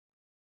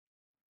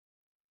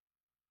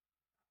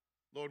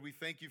Lord, we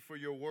thank you for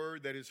your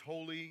word that is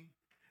holy,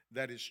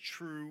 that is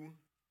true,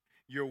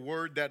 your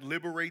word that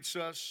liberates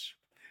us,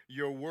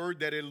 your word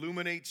that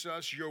illuminates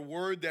us, your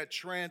word that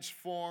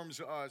transforms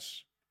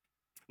us.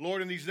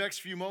 Lord, in these next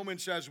few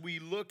moments, as we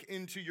look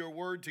into your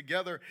word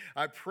together,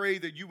 I pray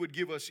that you would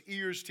give us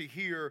ears to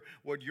hear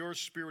what your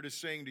Spirit is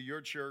saying to your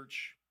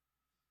church.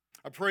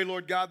 I pray,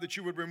 Lord God, that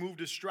you would remove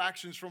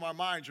distractions from our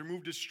minds,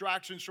 remove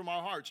distractions from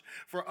our hearts,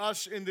 for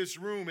us in this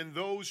room and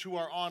those who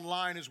are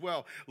online as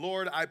well.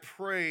 Lord, I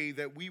pray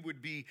that we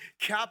would be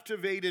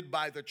captivated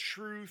by the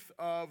truth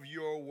of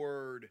your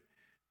word,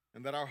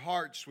 and that our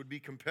hearts would be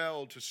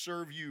compelled to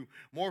serve you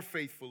more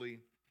faithfully.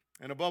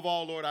 And above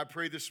all, Lord, I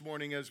pray this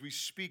morning as we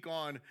speak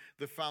on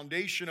the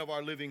foundation of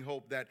our living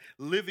hope, that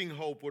living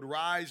hope would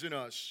rise in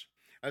us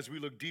as we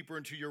look deeper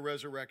into your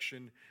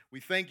resurrection.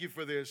 We thank you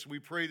for this. We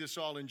pray this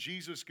all in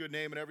Jesus' good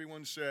name. And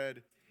everyone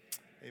said,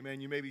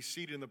 amen. You may be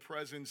seated in the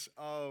presence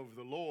of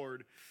the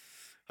Lord.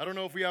 I don't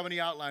know if we have any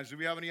outlines. Do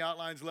we have any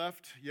outlines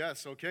left?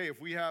 Yes, okay.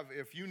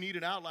 If you need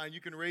an outline,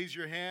 you can raise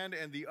your hand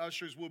and the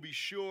ushers will be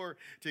sure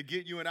to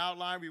get you an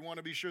outline. We want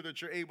to be sure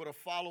that you're able to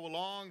follow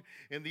along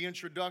in the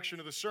introduction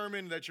of the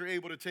sermon, that you're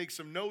able to take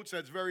some notes.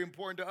 That's very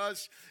important to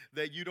us,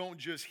 that you don't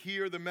just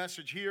hear the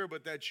message here,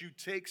 but that you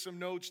take some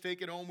notes,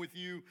 take it home with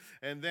you,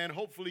 and then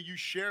hopefully you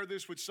share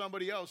this with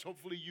somebody else.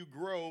 Hopefully you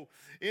grow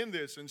in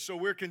this. And so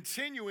we're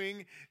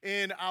continuing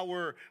in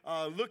our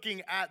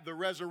looking at the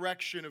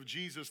resurrection of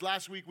Jesus.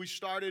 Last week we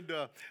started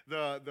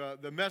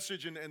the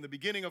message in the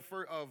beginning of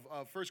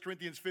 1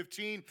 Corinthians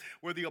 15,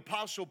 where the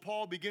Apostle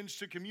Paul begins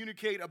to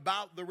communicate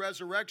about the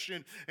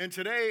resurrection. And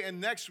today and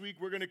next week,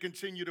 we're going to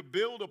continue to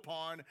build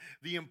upon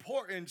the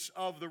importance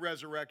of the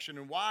resurrection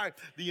and why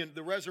the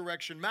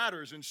resurrection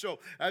matters. And so,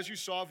 as you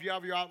saw, if you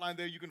have your outline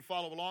there, you can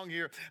follow along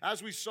here.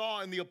 As we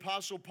saw in the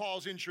Apostle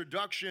Paul's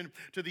introduction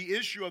to the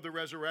issue of the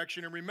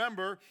resurrection, and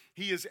remember,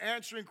 he is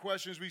answering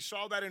questions. We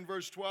saw that in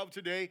verse 12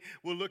 today.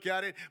 We'll look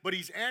at it. But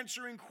he's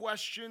answering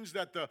questions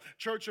that the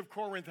church of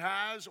Corinth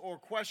has, or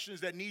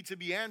questions that need to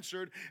be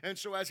answered. And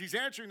so as he's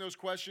answering those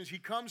questions, he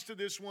comes to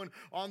this one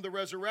on the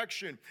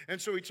resurrection.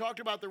 And so he talked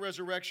about the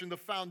resurrection. The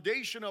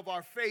foundation of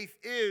our faith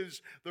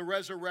is the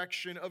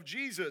resurrection of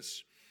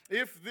Jesus.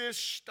 If this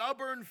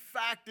stubborn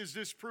fact is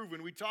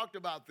disproven, we talked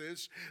about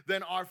this,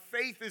 then our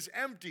faith is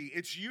empty.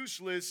 It's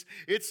useless.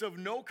 It's of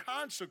no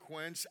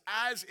consequence,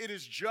 as it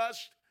is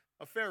just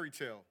a fairy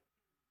tale.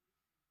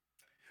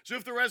 So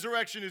if the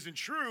resurrection isn't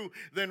true,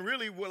 then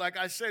really, like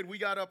I said, we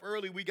got up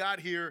early, we got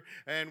here,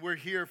 and we're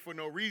here for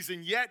no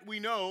reason. Yet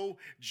we know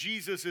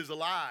Jesus is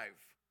alive.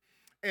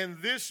 And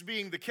this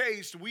being the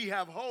case, we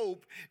have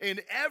hope in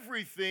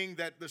everything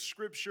that the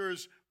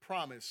Scriptures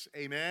promise.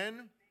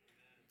 Amen?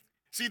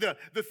 See, the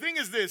thing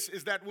is this,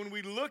 is that when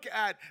we look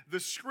at the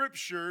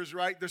Scriptures,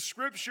 right, the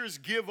Scriptures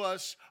give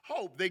us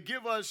hope. They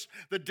give us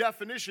the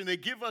definition. They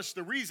give us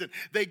the reason.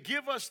 They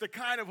give us the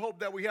kind of hope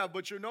that we have.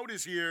 But you'll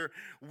notice here,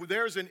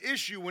 there's an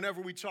issue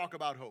whenever we talk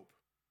about hope.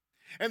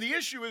 And the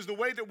issue is the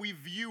way that we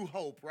view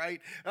hope, right?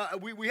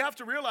 We have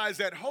to realize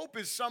that hope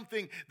is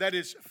something that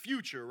is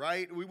future,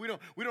 right? We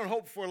don't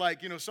hope for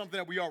something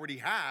that we already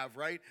have,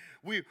 right?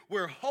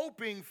 We're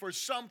hoping for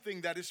something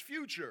that is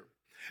future.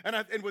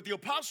 And what the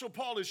Apostle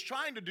Paul is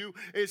trying to do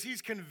is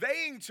he's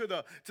conveying to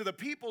the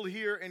people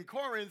here in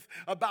Corinth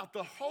about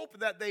the hope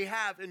that they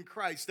have in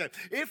Christ. That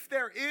if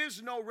there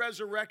is no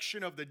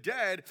resurrection of the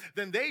dead,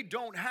 then they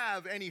don't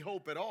have any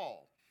hope at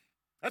all.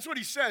 That's what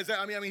he says.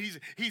 I mean,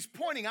 he's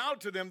pointing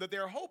out to them that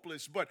they're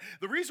hopeless. But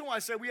the reason why I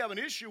say we have an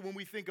issue when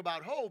we think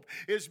about hope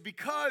is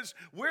because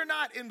we're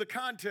not in the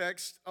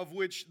context of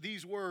which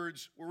these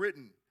words were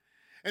written.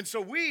 And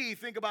so we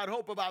think about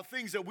hope about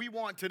things that we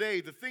want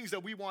today, the things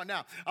that we want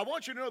now. I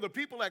want you to know the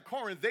people at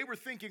Corinth, they were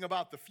thinking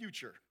about the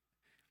future.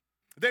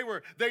 They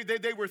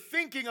were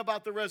thinking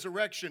about the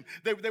resurrection.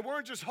 They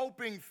weren't just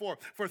hoping for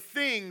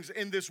things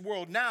in this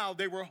world now.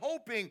 They were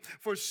hoping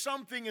for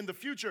something in the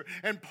future.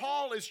 And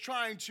Paul is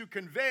trying to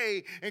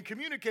convey and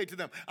communicate to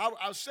them.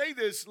 I'll say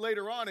this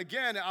later on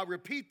again. I'll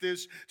repeat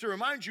this to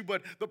remind you.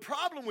 But the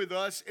problem with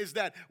us is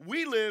that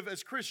we live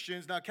as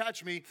Christians. Now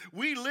catch me.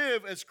 We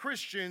live as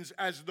Christians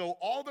as though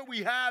all that we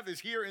have is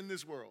here in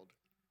this world.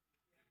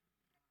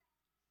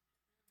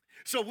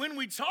 So when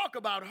we talk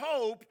about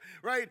hope,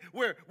 right,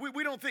 where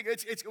we don't think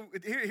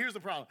here's the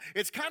problem.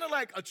 It's kind of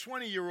like a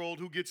 20-year-old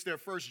who gets their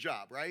first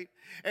job, right?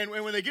 And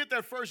when they get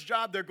their first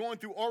job, they're going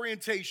through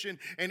orientation.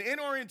 And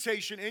in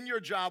orientation, in your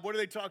job, what do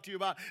they talk to you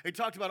about? They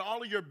talk about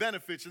all of your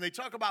benefits. And they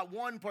talk about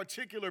one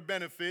particular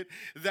benefit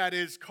that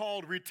is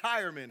called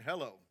retirement.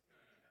 Hello.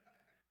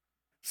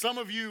 Some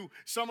of you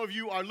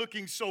are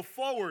looking so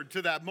forward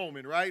to that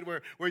moment, right?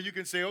 Where you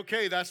can say,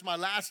 okay, that's my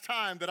last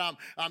time that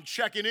I'm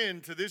checking in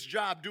to this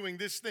job doing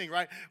this thing,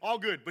 right? All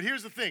good. But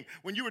here's the thing.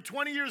 When you were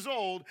 20 years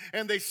old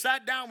and they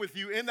sat down with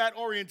you in that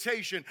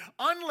orientation,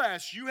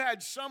 unless you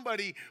had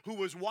somebody who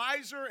was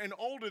wiser and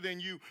older than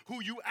you,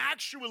 who you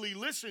actually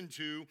listened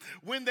to,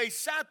 when they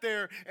sat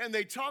there and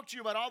they talked to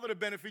you about all of the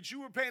benefits, you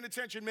were paying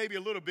attention maybe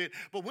a little bit.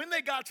 But when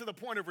they got to the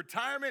point of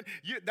retirement,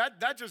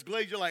 that just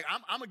glazed you like,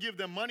 I'm going to give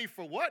them money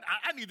for what?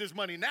 I need this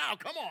money now.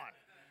 Come on.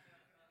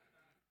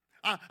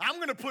 I'm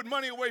going to put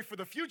money away for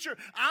the future.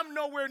 I'm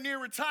nowhere near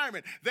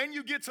retirement. Then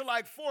you get to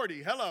like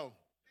 40. Hello.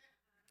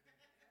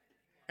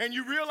 And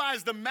you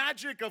realize the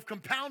magic of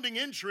compounding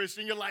interest,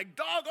 and you're like,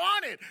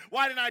 doggone it,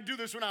 why didn't I do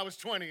this when I was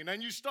 20? And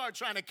then you start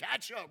trying to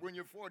catch up when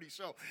you're 40.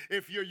 So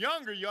if you're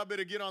younger, y'all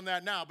better get on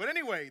that now. But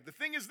anyway, the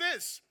thing is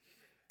this.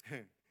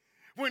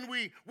 When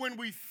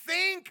we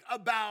think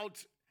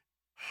about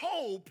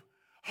hope,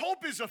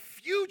 hope is a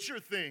future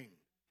thing.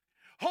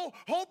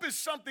 Hope is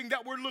something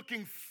that we're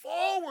looking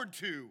forward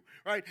to,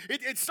 right?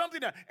 It's something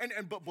that,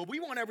 but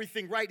we want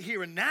everything right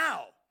here and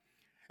now.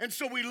 And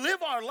so we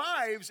live our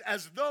lives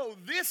as though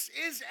this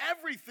is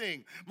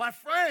everything. My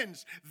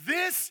friends,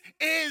 this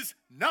is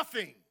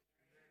nothing.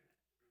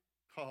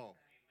 Oh.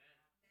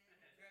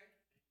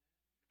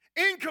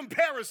 In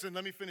comparison,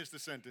 let me finish the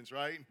sentence,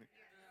 right?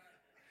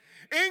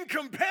 In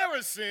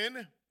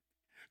comparison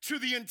to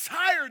the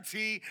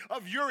entirety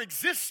of your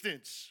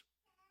existence.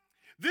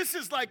 This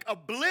is like a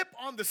blip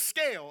on the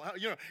scale.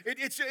 You know,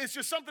 it's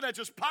just something that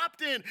just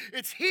popped in.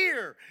 It's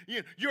here.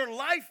 Your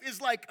life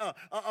is like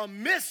a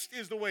mist,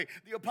 is the way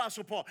the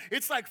Apostle Paul.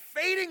 It's like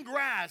fading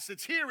grass.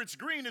 It's here. It's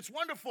green. It's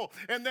wonderful.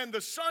 And then the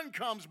sun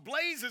comes,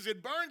 blazes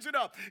it, burns it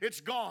up.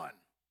 It's gone.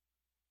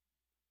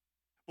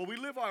 But we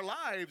live our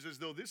lives as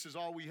though this is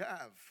all we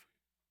have.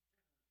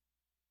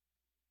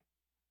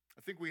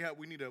 I think we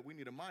need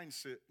a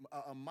mindset,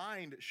 a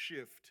mind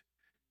shift.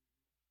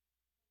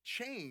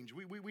 Change.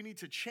 We need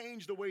to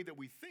change the way that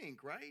we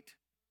think, right?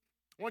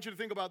 I want you to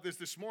think about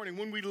this morning.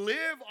 When we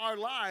live our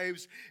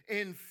lives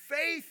in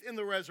faith in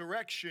the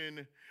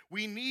resurrection,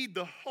 we need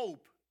the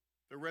hope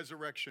the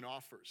resurrection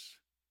offers.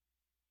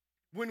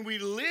 When we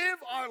live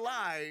our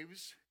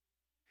lives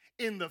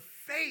in the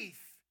faith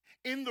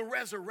in the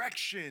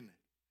resurrection,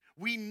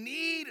 we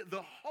need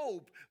the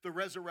hope the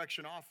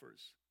resurrection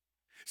offers.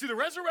 See, the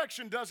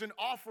resurrection doesn't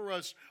offer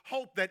us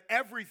hope that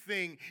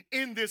everything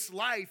in this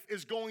life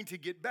is going to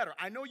get better.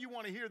 I know you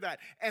want to hear that,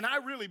 and I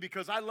really,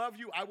 because I love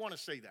you, I want to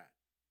say that.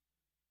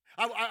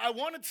 I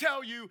want to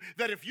tell you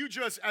that if you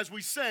just, as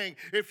we sang,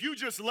 if you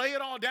just lay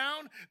it all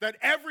down, that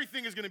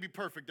everything is going to be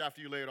perfect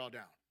after you lay it all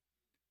down.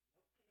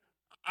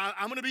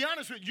 I'm going to be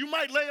honest with you. You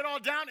might lay it all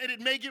down, and it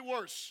may get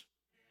worse.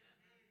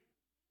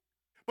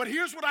 But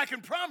here's what I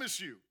can promise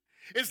you,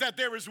 is that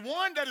there is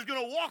one that is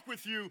going to walk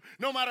with you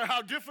no matter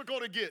how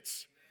difficult it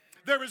gets.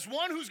 There is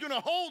one who's going to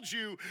hold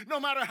you no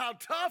matter how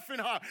tough and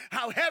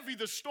how heavy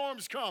the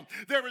storms come.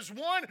 There is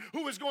one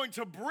who is going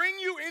to bring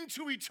you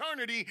into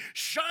eternity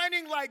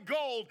shining like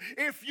gold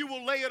if you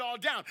will lay it all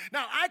down.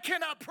 Now, I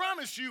cannot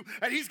promise you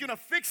that he's going to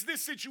fix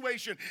this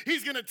situation.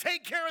 He's going to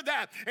take care of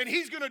that, and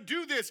he's going to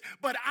do this.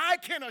 But I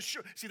can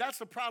assure, see, that's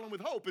the problem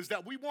with hope, is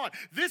that we want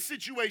this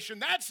situation,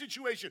 that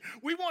situation.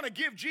 We want to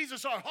give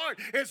Jesus our heart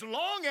as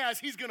long as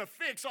he's going to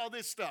fix all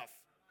this stuff.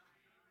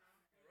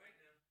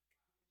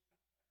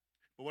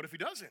 But what if he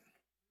doesn't?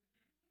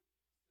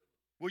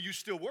 Will you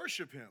still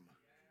worship him?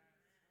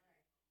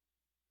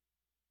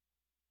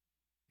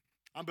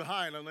 I'm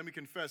behind. Let me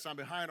confess, I'm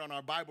behind on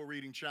our Bible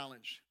reading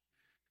challenge.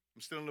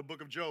 I'm still in the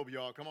book of Job,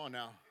 y'all. Come on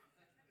now.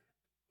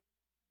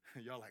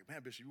 Y'all like,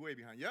 man, Bishop, you way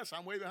behind. Yes,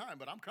 I'm way behind,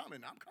 but I'm coming.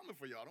 I'm coming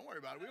for y'all. Don't worry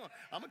about it.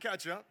 I'm going to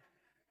catch up.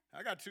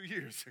 I got 2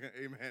 years.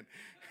 Amen.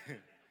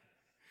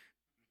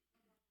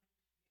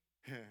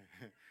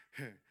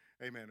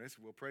 Amen.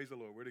 Well, praise the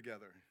Lord. We're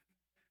together.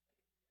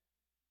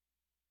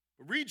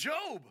 Read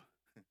Job.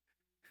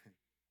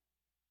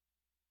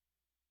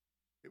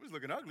 It was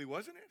looking ugly,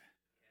 wasn't it?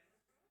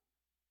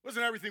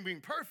 Wasn't everything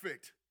being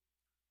perfect?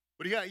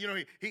 But he had,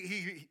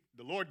 he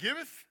the Lord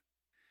giveth,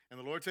 and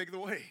the Lord taketh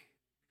away.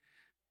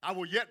 I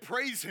will yet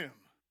praise him.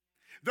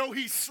 Though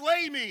he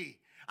slay me,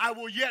 I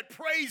will yet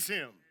praise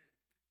him.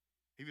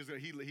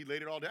 He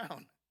laid it all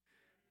down.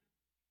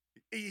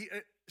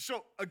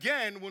 So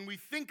again, when we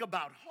think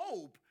about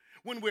hope,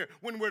 when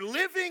we're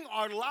living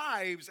our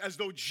lives as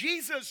though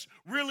Jesus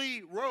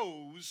really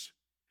rose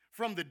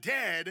from the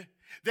dead,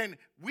 then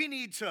we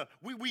need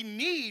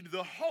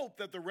the hope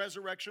that the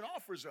resurrection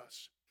offers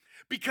us.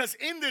 Because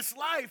in this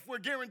life, we're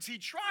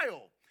guaranteed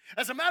trial.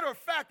 As a matter of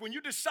fact, when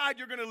you decide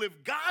you're going to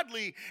live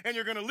godly and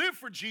you're going to live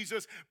for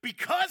Jesus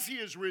because he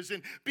is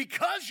risen,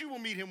 because you will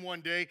meet him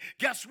one day,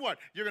 guess what?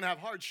 You're going to have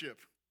hardship.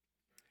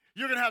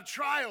 You're going to have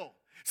trial.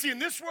 See, in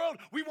this world,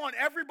 we want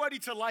everybody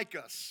to like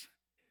us.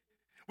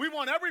 We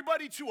want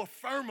everybody to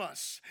affirm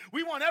us.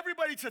 We want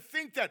everybody to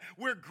think that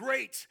we're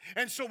great.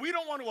 And so we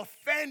don't want to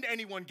offend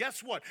anyone.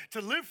 Guess what?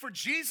 To live for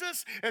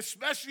Jesus,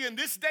 especially in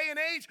this day and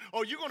age,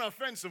 you're going to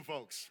offend some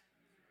folks.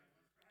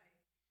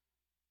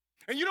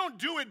 And you don't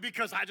do it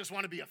because I just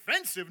want to be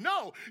offensive.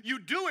 No, you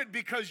do it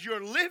because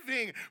you're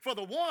living for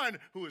the one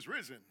who is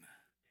risen.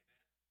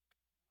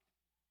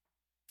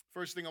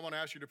 First thing I want to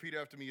ask you to repeat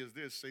after me is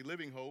this. Say,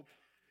 living hope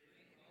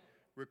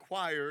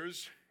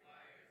requires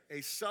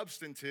a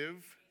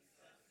substantive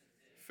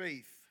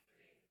faith.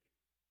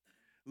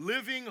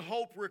 Living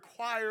hope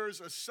requires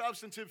a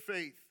substantive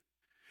faith.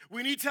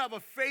 We need to have a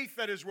faith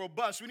that is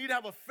robust. We need to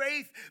have a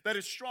faith that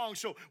is strong.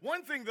 So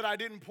one thing that I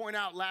didn't point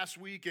out last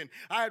week, and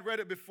I had read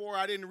it before,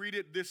 I didn't read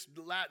it this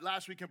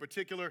last week in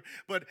particular,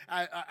 but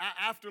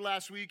after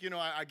last week,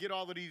 I get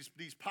all of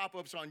these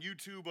pop-ups on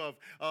YouTube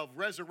of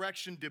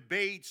resurrection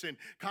debates and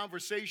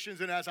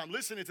conversations, and as I'm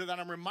listening to that,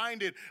 I'm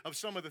reminded of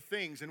some of the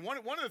things. And one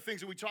of the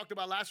things that we talked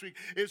about last week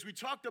is we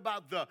talked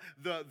about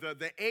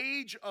the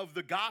age of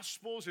the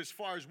Gospels as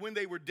far as when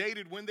they were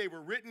dated, when they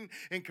were written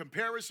in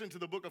comparison to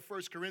the book of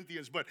 1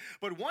 Corinthians. But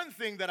one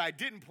thing that I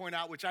didn't point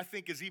out, which I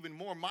think is even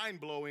more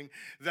mind-blowing,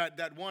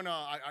 that one,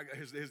 I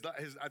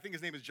think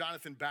his name is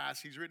Jonathan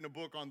Bass. He's written a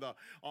book on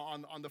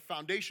the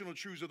foundational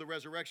truths of the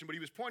resurrection, but he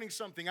was pointing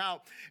something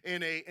out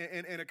in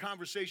a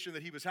conversation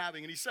that he was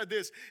having. And he said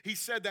this, he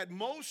said that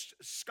most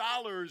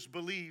scholars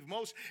believe,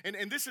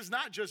 and this is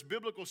not just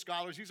biblical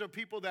scholars, these are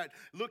people that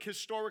look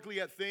historically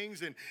at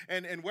things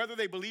and whether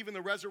they believe in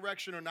the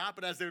resurrection or not,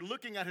 but as they're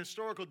looking at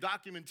historical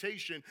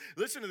documentation,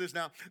 listen to this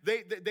now,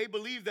 they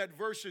believe that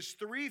verses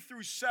 3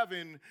 through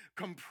 7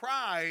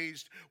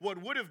 comprised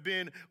what would have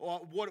been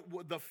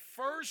what the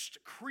first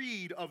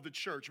creed of the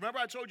church. Remember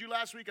I told you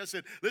last week, I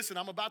said, listen,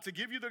 I'm about to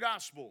give you the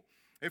gospel.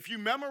 If you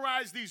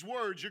memorize these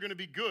words, you're going to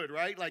be good,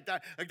 right? Like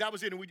that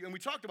was it, and we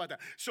talked about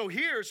that. So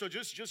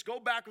just go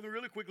back with me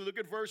really quickly. Look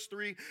at verse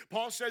 3.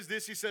 Paul says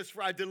this. He says,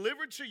 "For I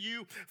delivered to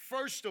you,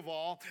 first of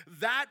all,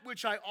 that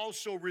which I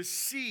also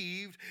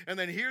received." And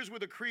then here's where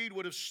the creed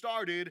would have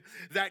started,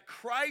 that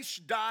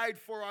Christ died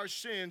for our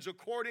sins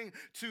according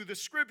to the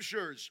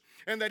Scriptures,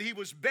 and that he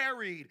was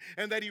buried,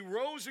 and that he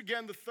rose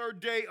again the third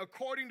day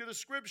according to the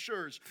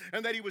Scriptures,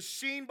 and that he was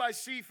seen by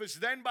Cephas,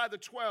 then by the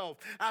 12.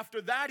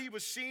 After that, he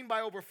was seen by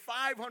over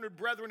 500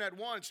 brethren at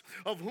once,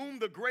 of whom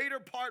the greater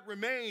part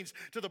remains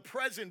to the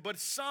present, but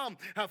some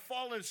have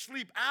fallen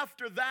asleep.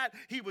 After that,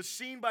 he was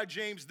seen by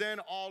James, then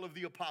all of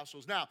the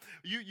apostles. Now,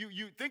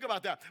 you think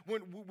about that.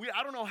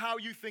 I don't know how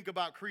you think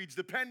about creeds,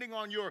 depending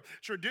on your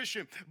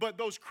tradition, but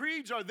those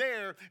creeds are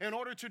there in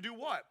order to do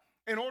what?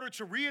 In order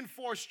to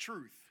reinforce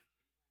truth.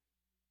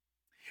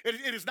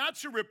 It is not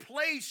to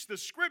replace the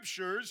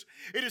Scriptures.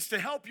 It is to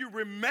help you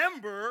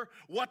remember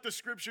what the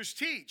Scriptures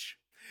teach.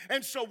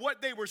 And so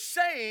what they were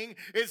saying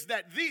is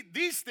that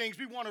these things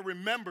we want to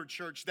remember,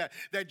 church, that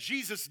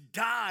Jesus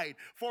died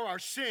for our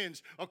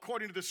sins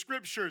according to the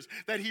Scriptures,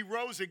 that he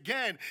rose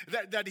again,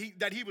 that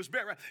he was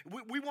buried.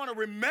 We want to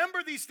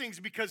remember these things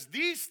because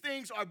these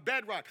things are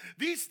bedrock.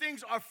 These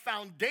things are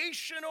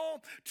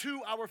foundational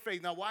to our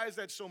faith. Now, why is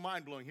that so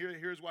mind-blowing?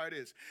 Here's why it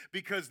is.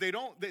 Because they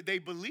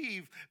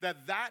believe that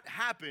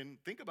happened,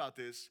 think about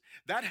this,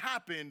 that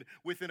happened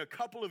within a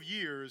couple of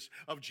years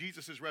of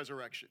Jesus'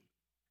 resurrection.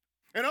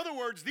 In other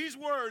words, these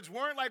words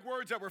weren't like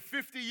words that were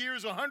 50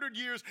 years, 100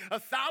 years,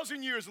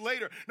 1,000 years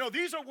later. No,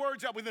 these are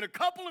words that within a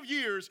couple of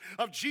years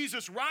of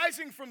Jesus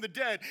rising from the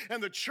dead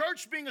and the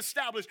church being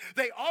established,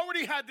 they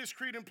already had this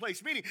creed in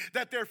place, meaning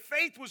that their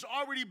faith was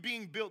already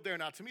being built there.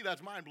 Now, to me,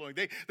 that's mind-blowing.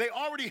 They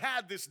already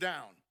had this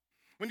down.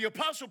 When the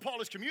Apostle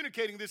Paul is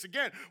communicating this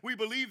again, we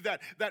believe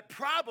that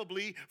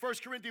probably 1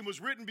 Corinthians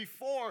was written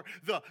before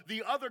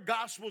the other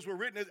Gospels were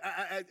written,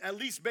 at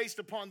least based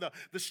upon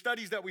the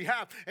studies that we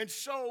have. And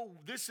so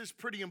this is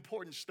pretty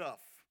important stuff.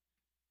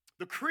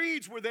 The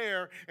creeds were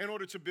there in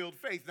order to build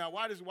faith. Now,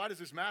 why does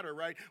this matter,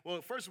 right?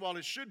 Well, first of all,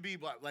 it should be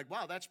like,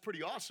 wow, that's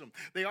pretty awesome.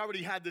 They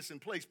already had this in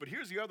place. But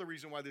here's the other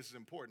reason why this is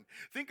important.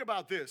 Think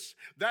about this.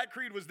 That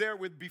creed was there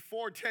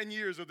before 10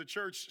 years of the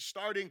church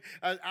starting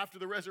after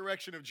the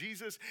resurrection of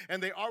Jesus,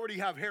 and they already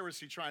have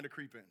heresy trying to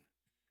creep in.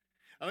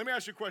 Now, let me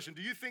ask you a question.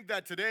 Do you think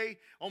that today,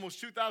 almost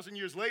 2,000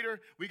 years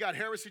later, we got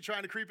heresy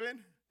trying to creep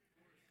in?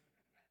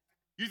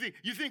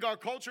 You think our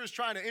culture is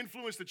trying to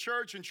influence the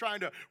church and trying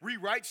to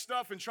rewrite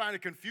stuff and trying to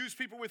confuse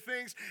people with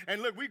things? And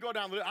look, I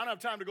don't have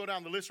time to go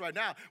down the list right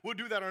now. We'll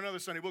do that on another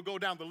Sunday. We'll go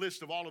down the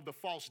list of all of the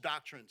false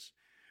doctrines.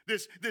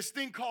 This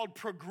thing called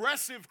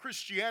progressive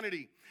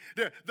Christianity,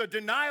 the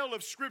denial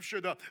of Scripture,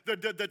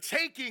 the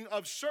taking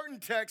of certain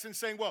texts and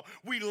saying, well,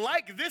 we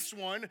like this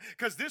one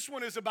because this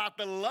one is about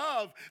the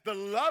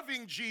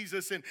loving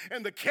Jesus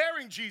and the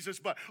caring Jesus,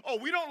 but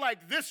we don't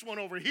like this one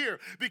over here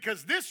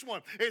because this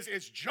one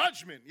is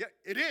judgment. Yeah,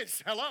 it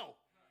is. Hello.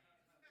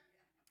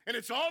 And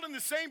it's all in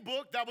the same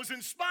book that was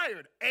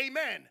inspired.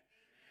 Amen.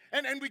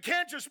 And we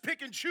can't just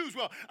pick and choose.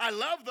 Well, I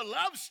love the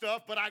love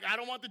stuff, but I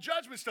don't want the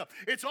judgment stuff.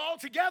 It's all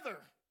together.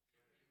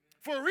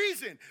 For a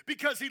reason,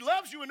 because he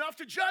loves you enough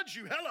to judge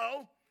you.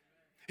 Hello.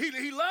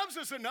 He loves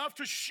us enough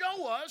to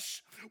show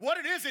us what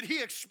it is that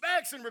he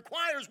expects and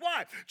requires.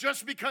 Why?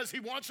 Just because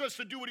he wants us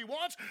to do what he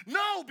wants?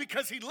 No,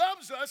 because he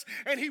loves us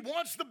and he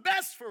wants the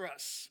best for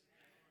us.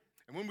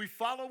 And when we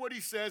follow what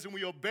he says and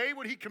we obey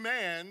what he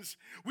commands,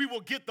 we will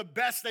get the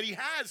best that he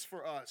has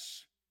for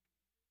us.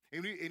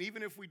 And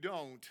even if we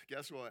don't,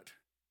 guess what?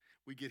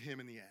 We get him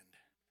in the end.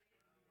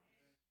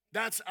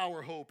 That's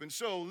our hope. And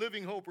so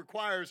living hope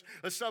requires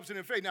a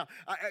substantive faith. Now,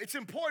 it's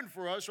important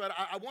for us, right?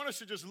 I want us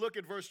to just look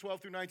at verse 12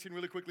 through 19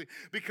 really quickly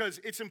because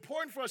it's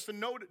important for us to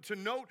note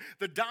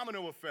the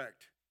domino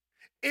effect.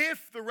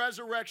 If the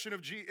resurrection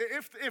of Jesus,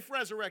 if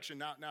resurrection,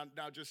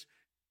 now just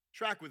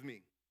track with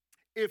me.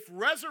 if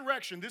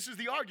resurrection, this is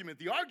the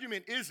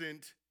argument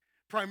isn't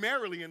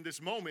primarily in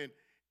this moment,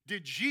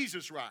 did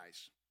Jesus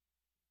rise?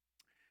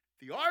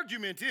 The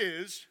argument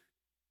is,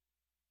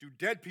 do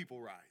dead people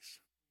rise?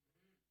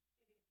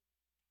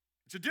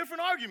 It's a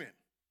different argument.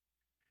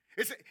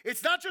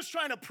 It's not just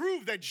trying to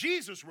prove that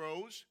Jesus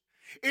rose.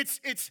 It's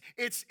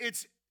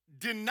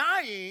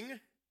denying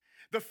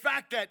the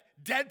fact that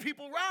dead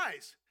people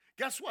rise.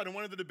 Guess what? In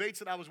one of the debates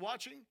that I was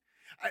watching,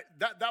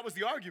 that was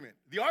the argument.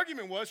 The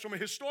argument was, from a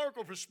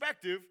historical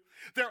perspective,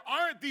 there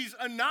aren't these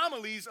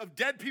anomalies of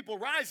dead people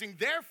rising.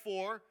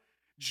 Therefore,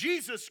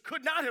 Jesus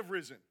could not have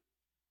risen.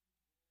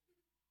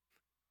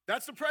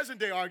 That's the present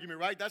day argument,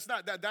 right? That's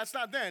not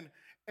then.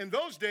 In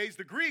those days,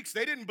 the Greeks,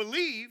 they didn't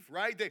believe,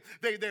 right?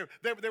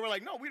 They were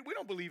like, no, we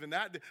don't believe in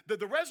that.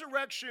 The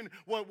resurrection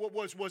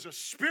was a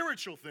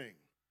spiritual thing.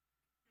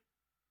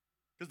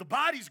 Because the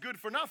body's good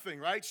for nothing,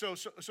 right? So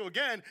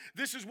again,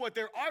 this is what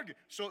they're arguing.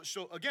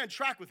 So again,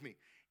 track with me.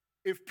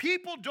 If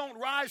people don't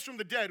rise from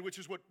the dead, which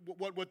is what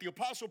the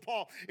Apostle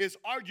Paul is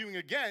arguing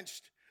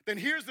against, then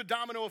here's the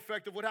domino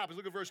effect of what happens.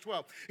 Look at verse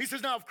 12. He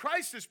says, now if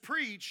Christ is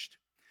preached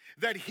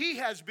that he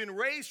has been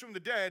raised from the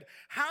dead,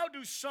 how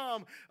do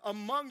some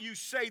among you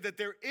say that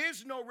there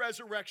is no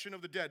resurrection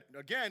of the dead?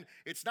 Again,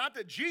 it's not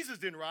that Jesus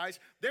didn't rise.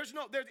 There's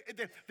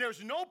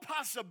no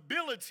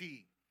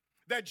possibility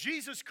that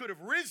Jesus could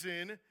have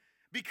risen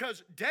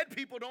because dead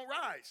people don't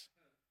rise.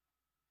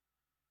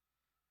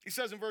 He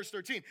says in verse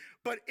 13,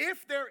 but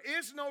if there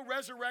is no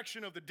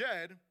resurrection of the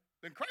dead,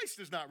 then Christ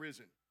is not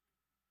risen.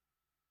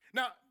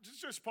 Now,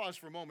 just pause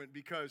for a moment,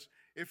 because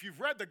if you've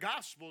read the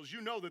Gospels,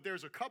 you know that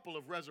there's a couple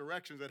of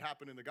resurrections that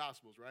happen in the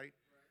Gospels, right?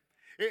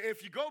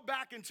 If you go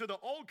back into the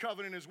Old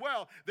Covenant as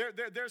well,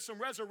 there's some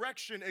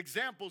resurrection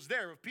examples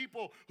there of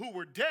people who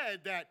were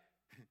dead that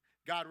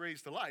God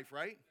raised to life,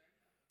 right?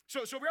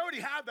 So we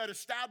already have that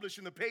established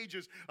in the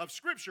pages of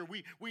Scripture.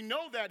 We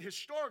know that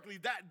historically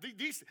that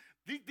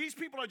these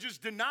people are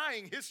just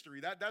denying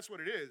history. That's what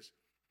it is.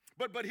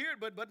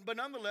 But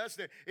nonetheless,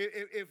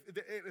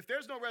 if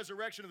there's no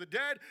resurrection of the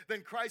dead,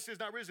 then Christ is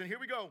not risen. Here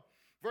we go,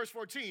 verse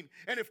 14.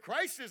 And if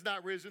Christ is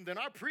not risen, then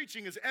our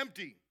preaching is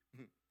empty,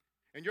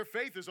 and your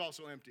faith is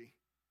also empty.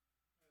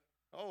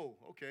 Oh,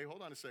 okay,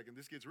 hold on a second.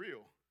 This gets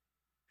real.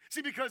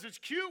 See, because it's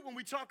cute when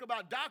we talk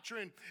about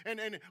doctrine and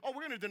we're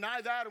going to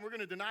deny that and we're going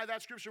to deny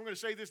that scripture. We're going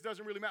to say this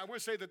doesn't really matter. We're going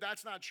to say that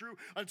that's not true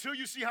until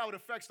you see how it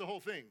affects the whole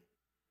thing.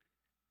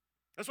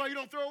 That's why you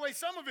don't throw away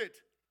some of it.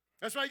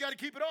 That's why you got to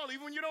keep it all,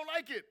 even when you don't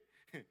like it.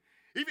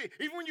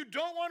 Even when you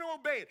don't want to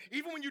obey it,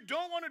 even when you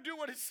don't want to do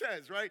what it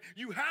says, right?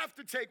 You have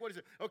to take what it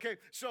says. Okay,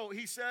 so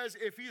he says,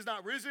 if he's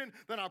not risen,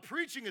 then our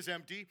preaching is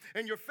empty,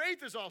 and your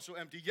faith is also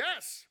empty.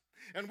 Yes.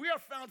 And we are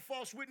found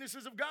false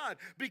witnesses of God,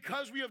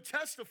 because we have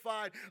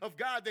testified of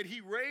God that he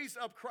raised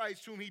up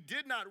Christ, whom he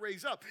did not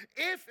raise up,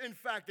 if in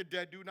fact the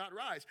dead do not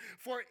rise.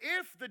 For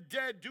if the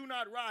dead do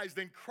not rise,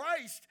 then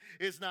Christ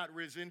is not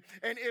risen.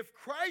 And if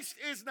Christ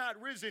is not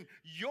risen,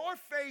 your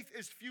faith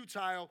is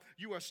futile.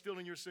 You are still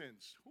in your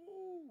sins.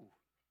 Ooh.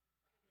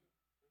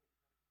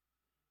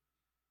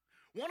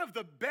 One of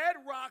the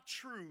bedrock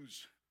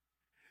truths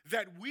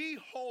that we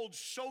hold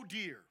so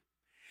dear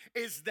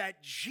is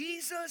that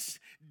Jesus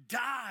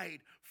died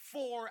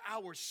for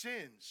our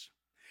sins.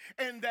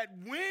 And that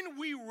when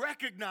we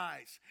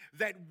recognize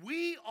that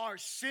we are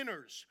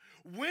sinners,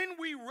 when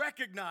we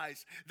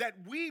recognize that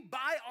we,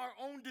 by our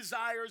own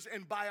desires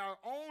and by our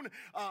own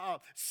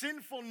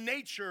sinful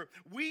nature,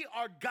 we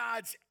are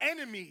God's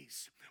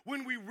enemies.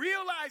 When we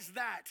realize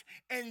that,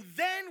 and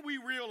then we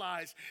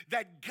realize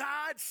that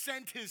God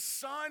sent his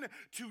son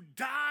to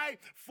die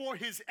for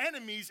his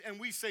enemies, and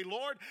we say,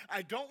 Lord,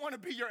 I don't want to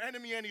be your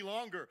enemy any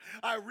longer.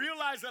 I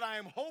realize that I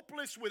am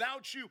hopeless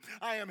without you.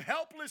 I am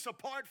helpless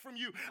apart from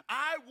you.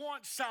 I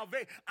want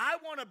salvation. I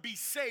want to be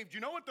saved.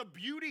 You know what the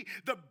beauty,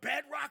 the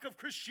bedrock of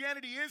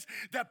Christianity is?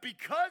 That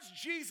because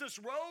Jesus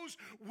rose,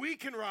 we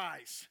can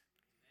rise.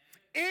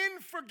 In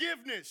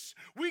forgiveness,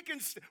 we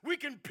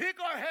can pick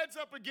our heads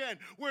up again.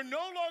 We're no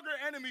longer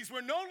enemies.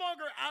 We're no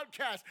longer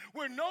outcasts.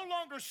 We're no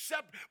longer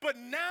separate. But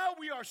now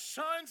we are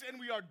sons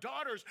and we are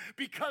daughters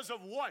because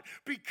of what?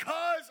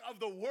 Because of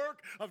the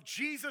work of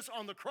Jesus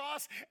on the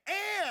cross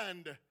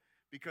and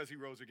because he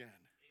rose again.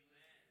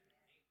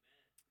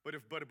 But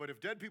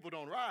if dead people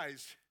don't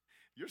rise,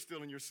 you're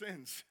still in your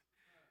sins.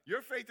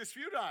 Your faith is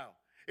futile.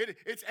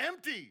 It's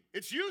empty.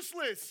 It's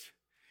useless.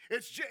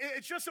 It's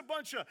just a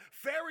bunch of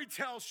fairy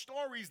tale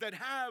stories that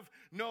have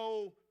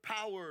no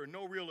power,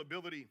 no real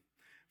ability.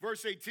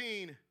 Verse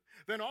 18,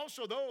 then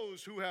also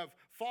those who have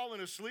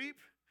fallen asleep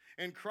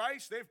in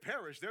Christ, they've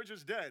perished. They're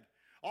just dead.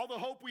 All the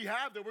hope we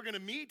have that we're going to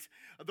meet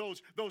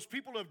those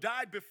people who have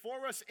died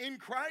before us in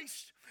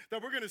Christ,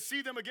 that we're going to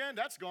see them again,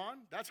 that's gone.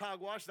 That's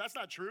hogwash. That's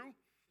not true.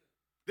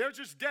 They're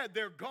just dead.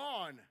 They're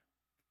gone.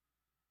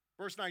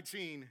 Verse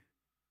 19,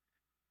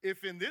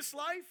 if in this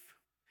life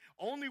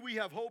only we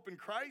have hope in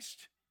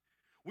Christ,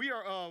 we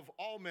are of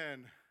all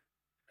men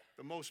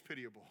the most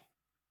pitiable.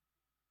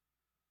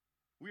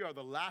 We are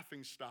the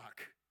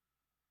laughingstock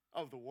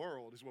of the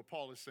world, is what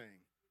Paul is saying.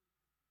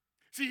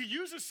 See, he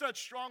uses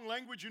such strong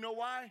language, you know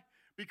why?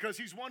 because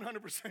he's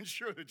 100%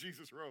 sure that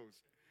Jesus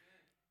rose.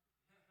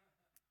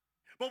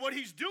 But what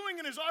he's doing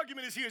in his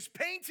argument is he is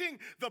painting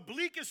the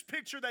bleakest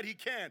picture that he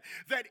can.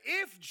 That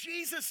if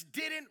Jesus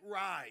didn't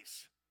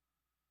rise,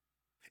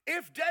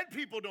 if dead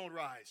people don't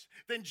rise,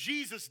 then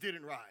Jesus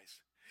didn't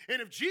rise.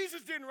 And if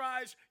Jesus didn't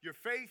rise, your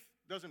faith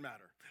doesn't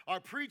matter. Our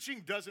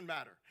preaching doesn't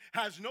matter.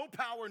 Has no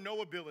power,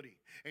 no ability.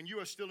 And you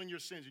are still in your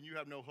sins and you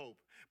have no hope.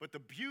 But the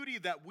beauty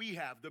that we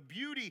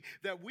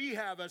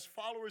have as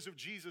followers of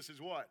Jesus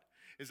is what?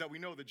 Is that we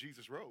know that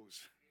Jesus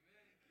rose.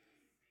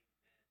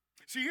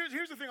 See,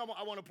 here's the thing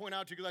I want to point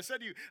out to you, because I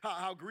said to you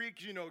how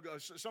Greek,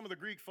 some of the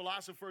Greek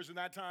philosophers in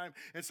that time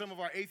and some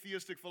of our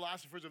atheistic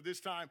philosophers of this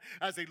time,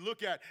 as they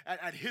look at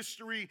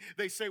history,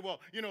 they say, well,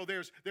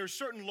 there's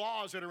certain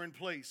laws that are in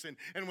place.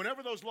 And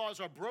whenever those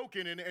laws are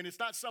broken and it's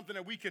not something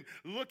that we can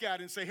look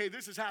at and say, hey,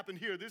 this has happened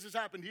here,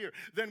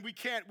 then we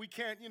can't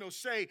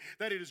say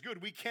that it is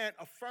good. We can't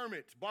affirm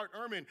it. Bart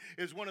Ehrman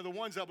is one of the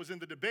ones that was in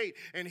the debate,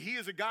 and he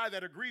is a guy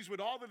that agrees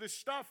with all of this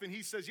stuff, and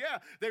he says, yeah,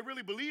 they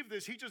really believe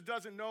this. He just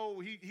doesn't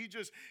know.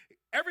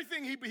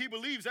 Everything he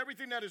believes,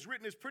 everything that is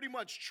written is pretty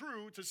much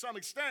true to some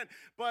extent,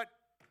 but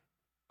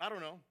I don't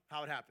know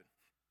how it happened.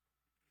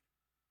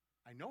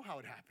 I know how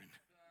it happened.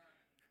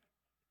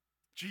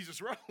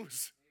 Jesus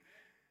rose.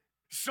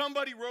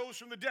 Somebody rose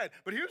from the dead.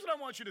 But here's what I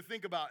want you to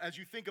think about as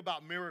you think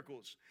about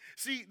miracles.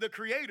 See, the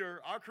Creator,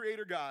 our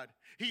Creator God,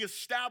 he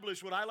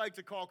established what I like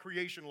to call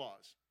creation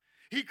laws.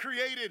 He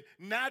created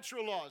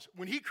natural laws.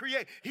 When he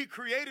created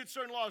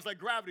certain laws like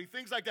gravity,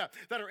 things like that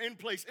are in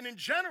place. And in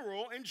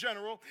general,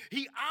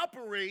 he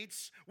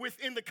operates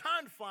within the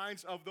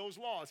confines of those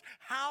laws.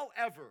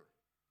 However,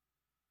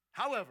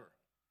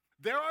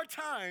 there are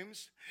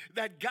times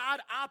that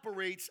God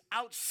operates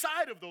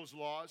outside of those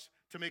laws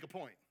to make a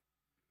point.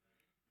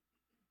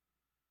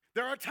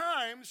 There are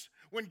times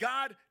when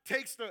God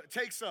takes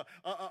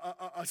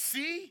a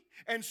sea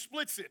and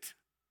splits it.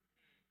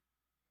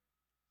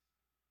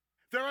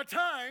 There are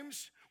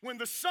times when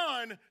the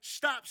sun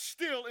stops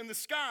still in the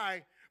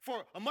sky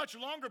for a much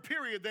longer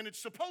period than it's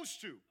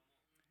supposed to.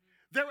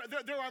 There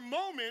are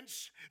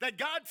moments that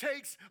God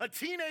takes a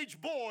teenage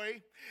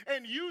boy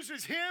and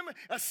uses him,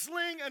 a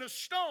sling, and a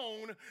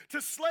stone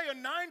to slay a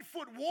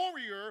 9-foot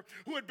warrior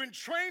who had been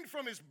trained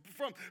from as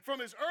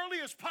early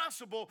as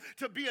possible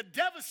to be a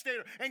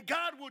devastator. And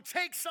God will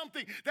take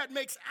something that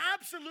makes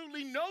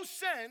absolutely no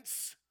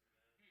sense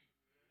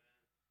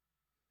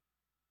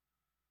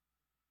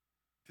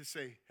to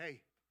say,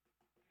 hey,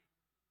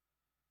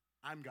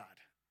 I'm God.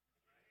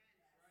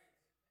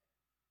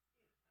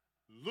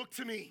 Look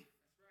to me.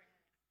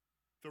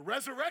 The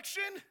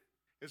resurrection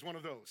is one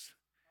of those.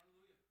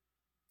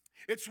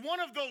 It's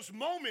one of those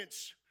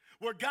moments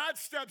where God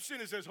steps in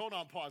and says, hold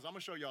on, pause. I'm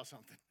going to show y'all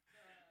something.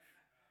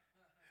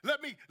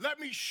 Let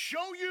me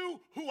show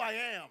you who I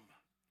am.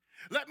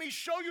 Let me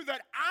show you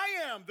that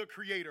I am the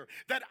Creator,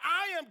 that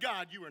I am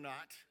God, you are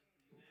not.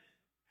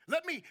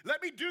 Let me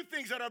do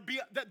things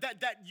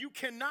that you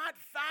cannot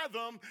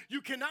fathom,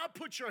 you cannot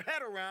put your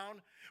head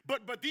around,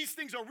 but these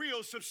things are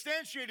real,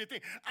 substantiated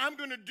things. I'm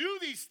going to do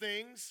these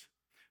things,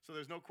 so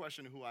there's no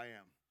question of who I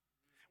am.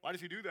 Why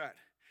does he do that?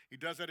 He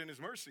does that in his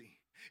mercy.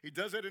 He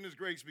does that in his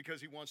grace because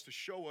he wants to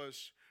show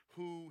us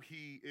who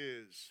he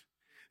is.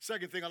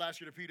 Second thing I'll ask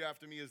you to repeat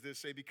after me is this.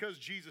 Say, because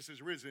Jesus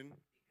is risen,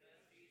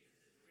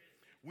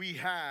 we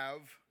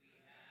have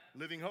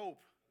living hope.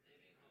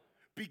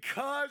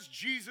 Because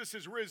Jesus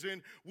is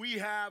risen, we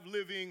have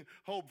living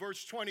hope.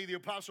 Verse 20, the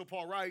Apostle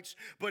Paul writes,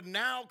 but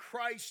now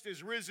Christ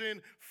is risen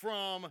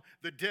from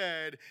the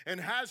dead and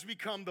has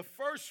become the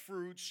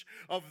firstfruits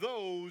of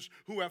those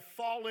who have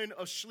fallen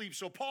asleep.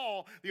 So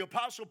Paul, the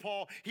Apostle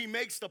Paul, he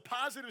makes the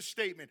positive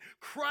statement,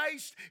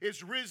 Christ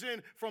is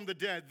risen from the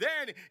dead.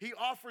 Then he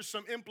offers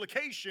some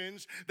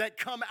implications that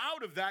come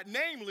out of that,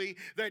 namely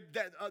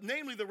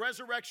the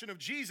resurrection of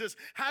Jesus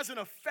has an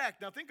effect.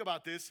 Now think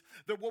about this.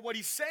 What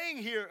he's saying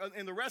here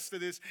in the rest of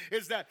this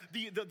is that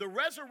the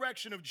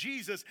resurrection of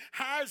Jesus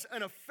has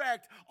an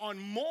effect on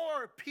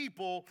more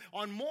people,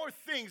 on more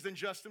things than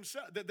just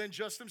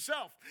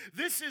himself.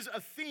 This is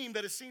a theme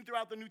that is seen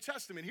throughout the New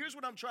Testament. Here's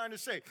what I'm trying to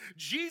say.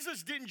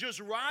 Jesus didn't just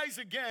rise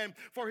again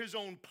for his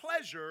own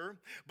pleasure,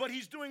 but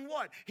he's doing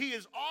what? He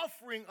is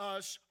offering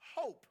us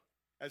hope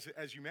as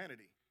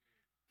humanity.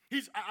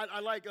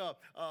 I like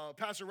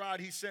Pastor Rod.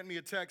 He sent me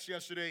a text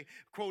yesterday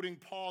quoting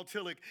Paul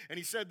Tillich, and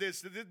he said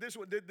this. This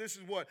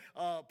is what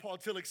Paul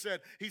Tillich said.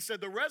 He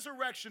said, the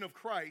resurrection of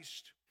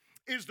Christ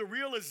is the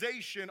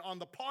realization on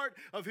the part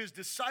of his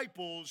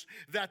disciples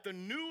that the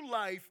new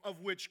life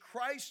of which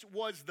Christ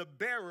was the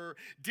bearer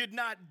did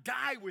not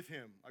die with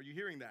him. Are you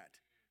hearing that?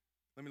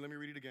 Let me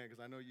read it again,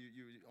 because I know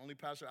you only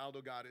Pastor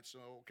Aldo got it, so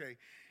okay.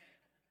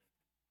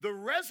 The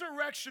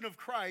resurrection of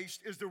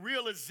Christ is the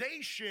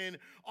realization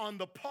on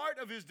the part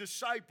of his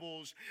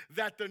disciples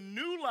that the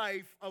new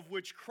life of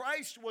which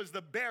Christ was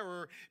the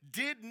bearer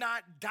did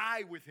not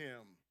die with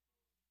him.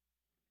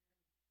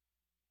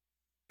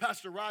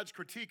 Pastor Rod's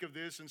critique of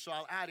this, and so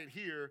I'll add it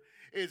here,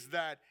 is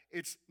that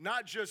it's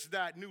not just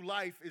that new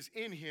life is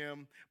in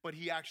him, but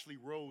he actually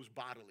rose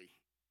bodily.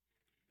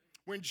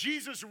 When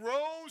Jesus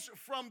rose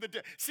from the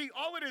dead. See,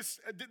 all of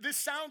this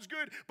sounds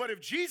good, but if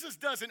Jesus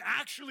doesn't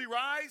actually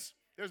rise,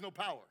 there's no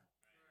power.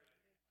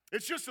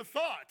 It's just a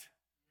thought.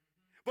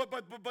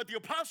 But the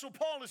Apostle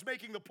Paul is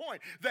making the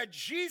point that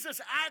Jesus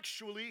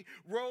actually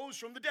rose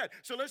from the dead.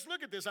 So let's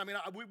look at this. I mean,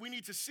 we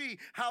need to see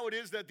how it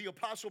is that the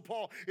Apostle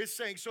Paul is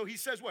saying. So he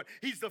says what?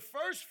 He's the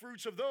first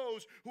fruits of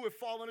those who have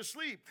fallen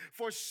asleep.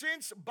 For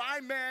since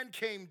by man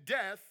came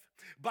death,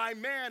 by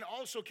man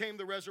also came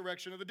the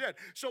resurrection of the dead.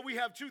 So we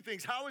have two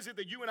things. How is it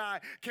that you and I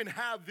can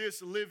have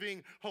this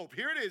living hope?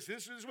 Here it is.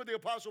 This is what the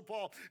Apostle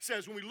Paul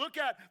says. When we look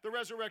at the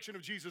resurrection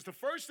of Jesus, the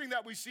first thing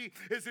that we see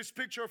is this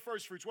picture of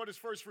first fruits. What is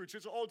first fruits?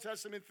 It's an Old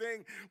Testament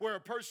thing where a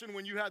person,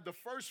 when you had the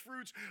first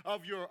fruits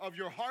of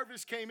your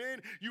harvest came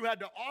in, you had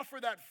to offer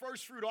that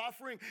first fruit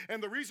offering.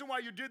 And the reason why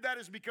you did that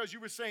is because you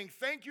were saying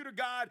thank you to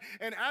God.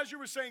 And as you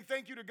were saying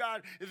thank you to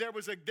God, there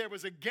was a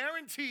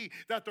guarantee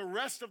that the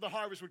rest of the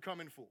harvest would come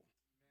in full.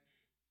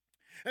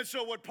 And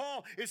so what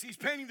Paul is, he's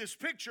painting this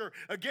picture.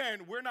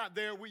 Again, we're not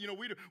there.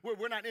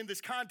 We're not in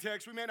this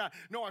context. We may not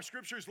know our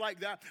scriptures like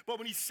that. But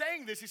when he's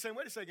saying this, he's saying,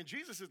 wait a second,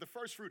 Jesus is the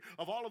first fruit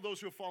of all of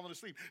those who have fallen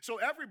asleep. So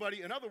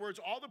everybody, in other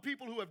words, all the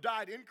people who have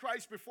died in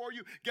Christ before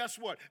you, guess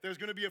what? There's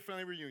going to be a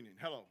family reunion.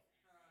 Hello.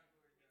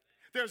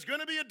 There's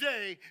going to be a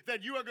day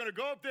that you are going to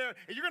go up there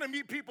and you're going to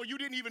meet people you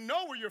didn't even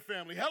know were your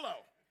family. Hello.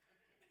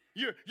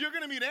 You're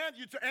going to meet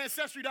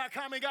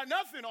Ancestry.com ain't got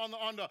nothing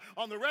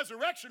on the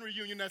resurrection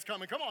reunion that's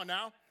coming. Come on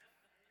now.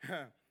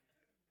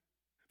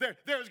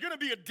 There's going to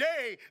be a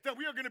day that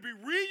we are going to be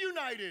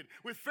reunited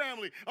with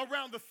family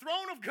around the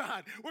throne of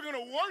God. We're going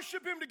to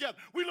worship him together.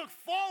 We look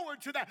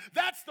forward to that.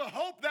 That's the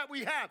hope that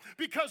we have.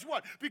 Because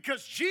what?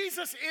 Because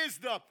Jesus is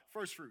the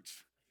first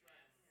fruits.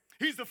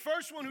 He's the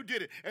first one who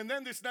did it. And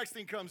then this next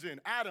thing comes in.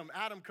 Adam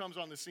comes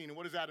on the scene. And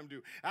what does Adam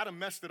do? Adam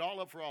messed it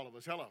all up for all of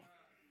us. Hello.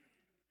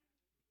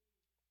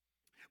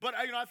 But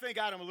I thank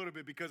Adam a little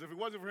bit because if it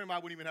wasn't for him, I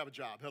wouldn't even have a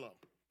job. Hello.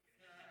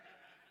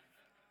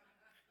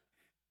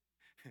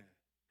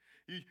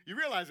 You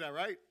realize that,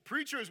 right?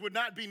 Preachers would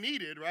not be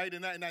needed, right?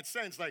 In that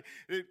sense,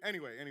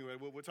 anyway,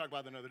 we'll talk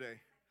about that another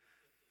day.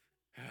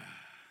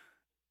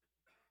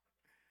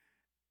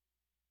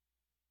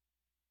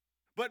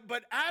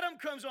 But Adam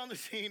comes on the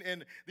scene,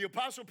 and the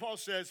Apostle Paul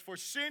says, for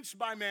since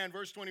by man,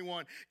 verse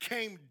 21,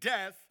 came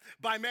death,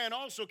 by man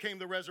also came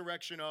the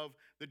resurrection of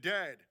the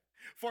dead.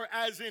 For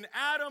as in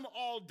Adam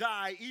all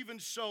die, even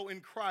so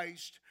in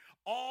Christ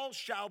all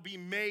shall be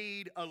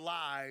made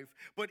alive,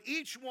 but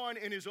each one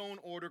in his own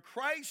order.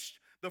 Christ,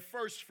 the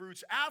first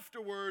fruits.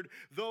 Afterward,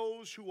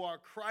 those who are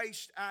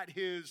Christ at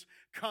his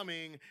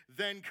coming.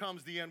 Then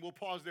comes the end. We'll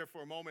pause there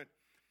for a moment.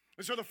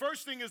 And so the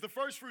first thing is the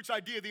first fruits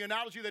idea, the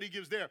analogy that he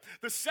gives there.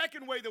 The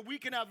second way that we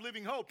can have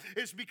living hope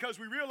is because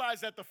we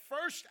realize that the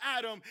first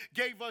Adam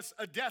gave us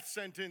a death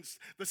sentence.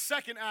 The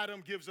second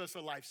Adam gives us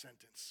a life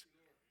sentence.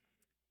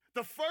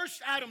 The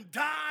first Adam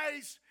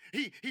dies.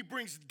 He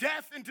brings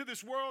death into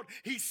this world.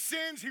 He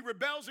sins. He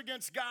rebels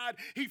against God.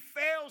 He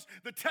fails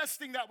the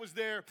testing that was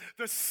there.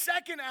 The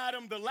second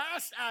Adam, the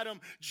last Adam,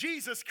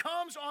 Jesus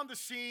comes on the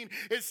scene,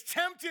 is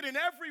tempted in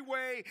every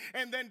way,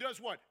 and then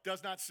does what?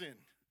 Does not sin.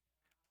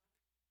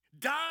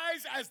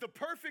 Dies as the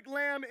perfect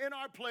lamb in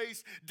our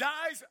place,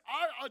 dies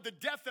the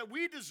death that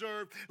we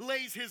deserve,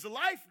 lays his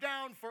life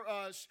down for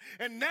us,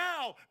 and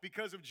now,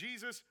 because of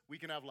Jesus, we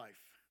can have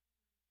life.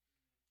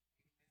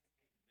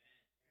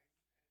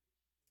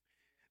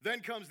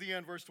 Then comes the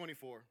end, verse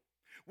 24.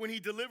 When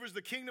he delivers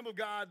the kingdom of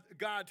God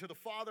to the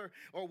Father,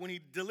 or when he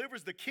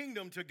delivers the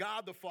kingdom to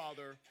God the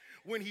Father,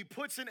 when he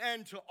puts an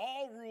end to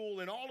all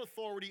rule and all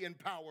authority and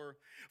power,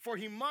 for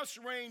he must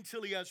reign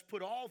till he has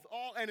put all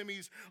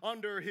enemies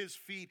under his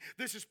feet.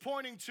 This is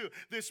pointing to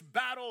this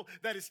battle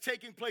that is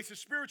taking place, a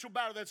spiritual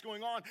battle that's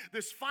going on,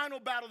 this final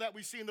battle that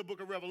we see in the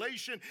book of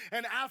Revelation.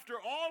 And after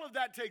all of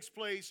that takes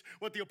place,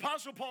 what the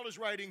Apostle Paul is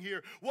writing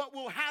here, what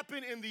will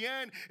happen in the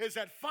end is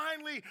that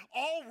finally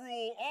all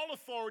rule, all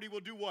authority will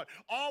do what?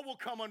 All will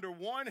come under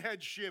one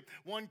headship,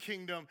 one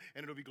kingdom,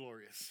 and it'll be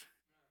glorious.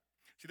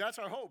 See, that's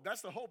our hope.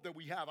 That's the hope that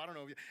we have. I don't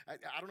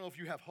know if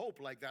you have hope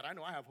like that. I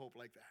know I have hope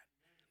like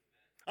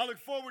that. I look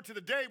forward to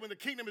the day when the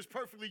kingdom is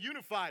perfectly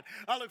unified.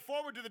 I look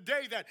forward to the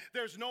day that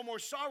there's no more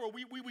sorrow.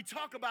 We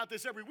talk about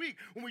this every week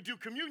when we do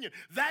communion.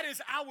 That is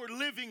our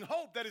living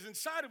hope that is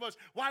inside of us.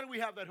 Why do we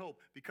have that hope?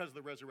 Because of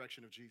the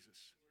resurrection of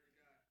Jesus.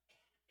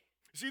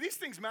 See, these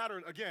things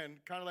matter, again,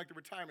 kind of like the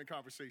retirement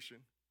conversation.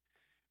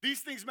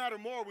 These things matter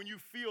more when you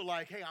feel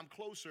like, hey, I'm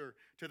closer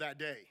to that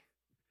day.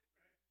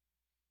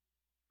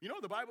 You know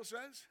what the Bible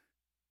says?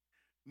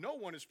 No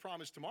one is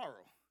promised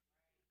tomorrow.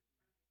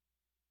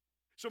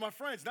 So my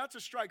friends, not to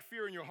strike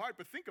fear in your heart,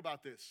 but think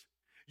about this.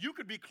 You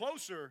could be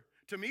closer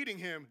to meeting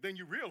him than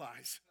you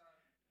realize.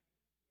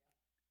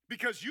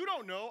 Because you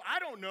don't know, I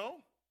don't know.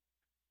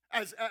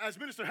 As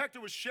Minister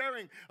Hector was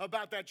sharing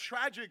about that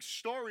tragic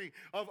story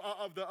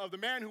of the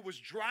man who was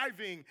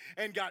driving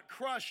and got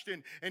crushed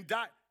and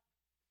died.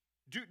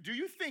 Do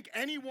you think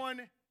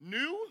anyone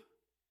knew?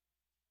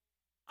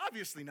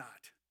 Obviously not.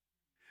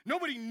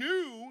 Nobody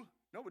knew.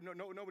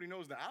 Nobody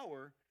knows the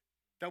hour.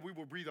 that we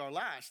will breathe our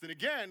last. And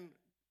again,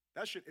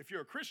 if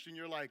you're a Christian,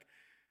 you're like,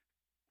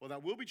 well,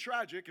 that will be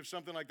tragic if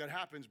something like that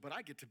happens, but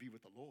I get to be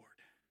with the Lord.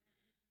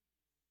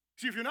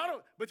 See, if you're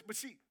not, but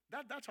see,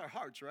 that's our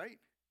hearts, right?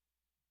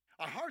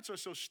 Our hearts are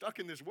so stuck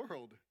in this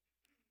world.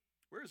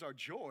 Where's our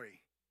joy?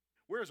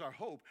 Where's our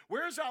hope?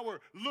 Where's our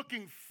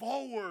looking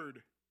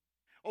forward?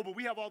 Oh, but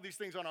we have all these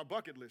things on our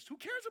bucket list. Who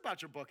cares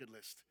about your bucket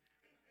list?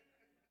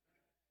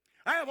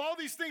 I have all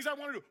these things I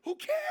want to do. Who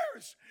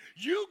cares?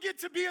 You get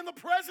to be in the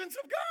presence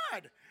of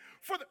God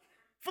for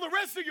the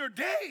rest of your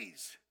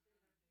days.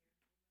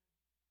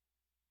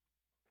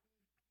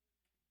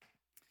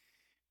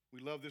 We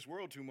love this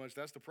world too much.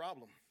 That's the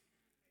problem.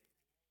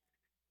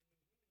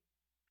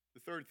 The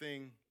third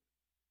thing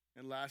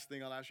and last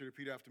thing I'll ask you to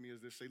repeat after me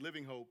is this. Say,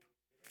 living hope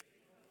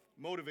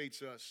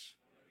motivates us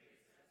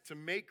to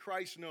make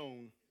Christ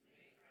known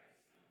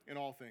in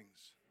all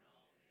things.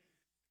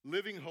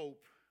 Living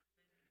hope.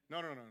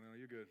 No,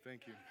 you're good.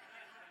 Thank you.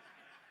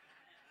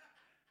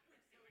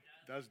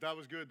 That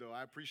was good, though.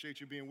 I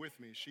appreciate you being with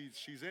me.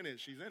 She's in it.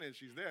 She's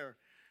there.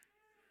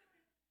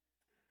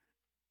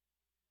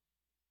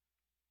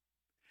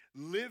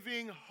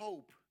 Living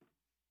hope.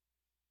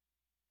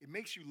 It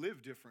makes you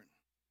live different.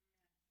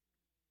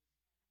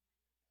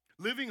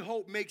 Living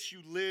hope makes you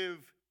live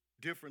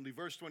differently.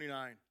 Verse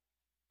 29.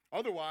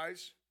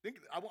 Otherwise,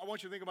 I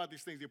want you to think about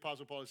these things the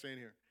Apostle Paul is saying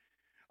here.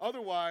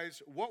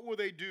 Otherwise, what will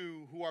they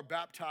do who are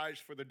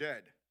baptized for the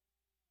dead,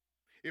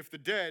 if the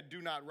dead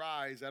do not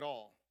rise at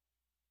all?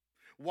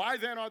 Why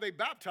then are they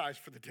baptized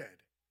for the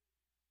dead?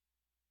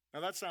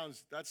 Now that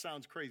sounds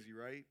crazy,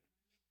 right?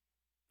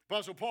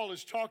 Apostle Paul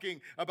is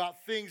talking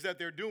about things that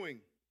they're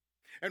doing.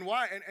 And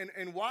why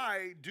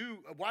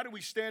do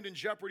we stand in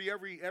jeopardy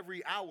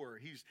every hour?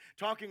 He's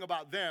talking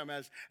about them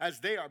as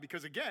they are,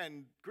 because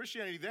again,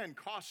 Christianity then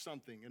costs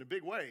something in a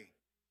big way.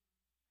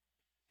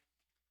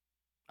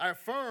 I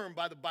affirm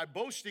by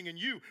boasting in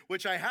you,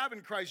 which I have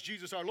in Christ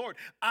Jesus our Lord,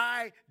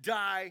 I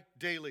die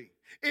daily.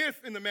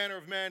 If in the manner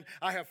of man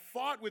I have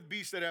fought with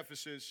beasts at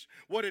Ephesus,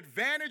 what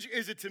advantage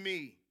is it to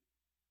me?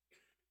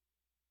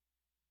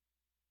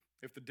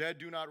 If the dead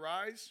do not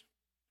rise,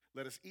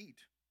 let us eat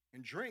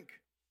and drink,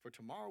 for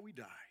tomorrow we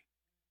die.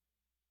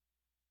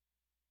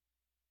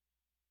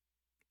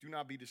 Do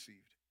not be deceived.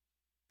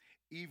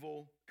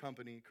 Evil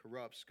company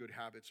corrupts good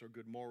habits or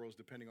good morals,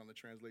 depending on the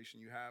translation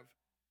you have.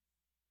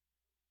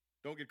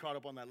 Don't get caught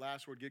up on that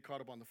last word. Get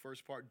caught up on the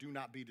first part. Do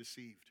not be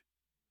deceived.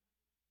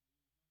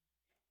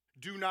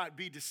 Do not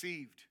be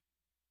deceived.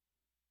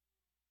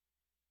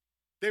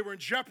 They were in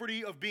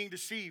jeopardy of being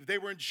deceived. They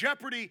were in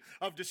jeopardy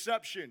of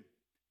deception.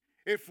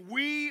 If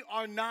we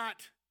are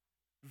not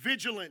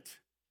vigilant,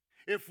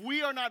 if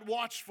we are not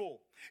watchful,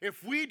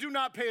 if we do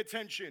not pay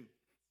attention,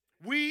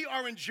 we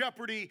are in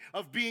jeopardy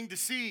of being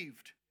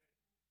deceived.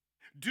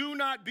 Do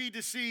not be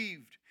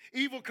deceived.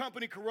 Evil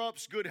company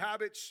corrupts good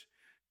habits.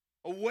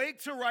 Awake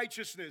to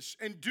righteousness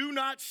and do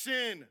not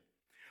sin.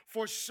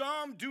 For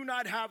some do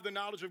not have the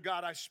knowledge of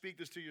God. I speak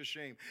this to your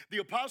shame. The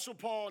Apostle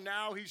Paul,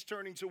 now he's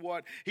turning to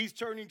what? He's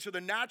turning to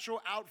the natural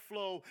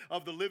outflow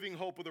of the living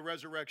hope of the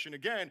resurrection.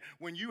 Again,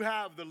 when you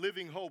have the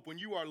living hope, when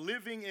you are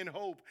living in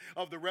hope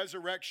of the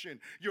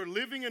resurrection, you're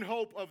living in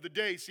hope of the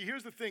day. See,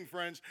 here's the thing,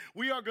 friends.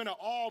 We are going to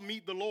all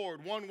meet the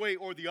Lord one way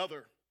or the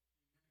other.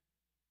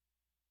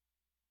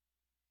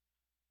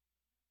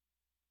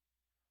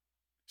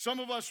 Some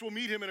of us will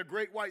meet him in a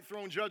great white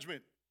throne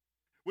judgment,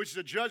 which is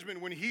a judgment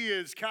when he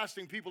is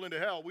casting people into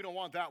hell. We don't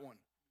want that one.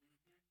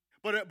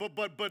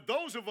 But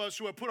those of us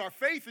who have put our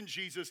faith in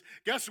Jesus,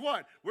 guess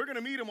what? We're going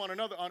to meet him on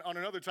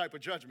another type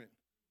of judgment.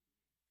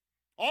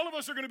 All of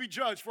us are going to be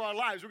judged for our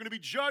lives. We're going to be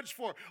judged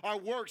for our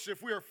works.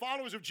 If we are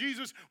followers of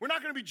Jesus, we're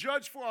not going to be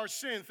judged for our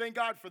sin. Thank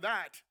God for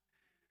that.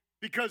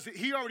 Because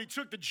he already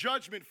took the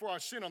judgment for our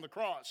sin on the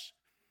cross.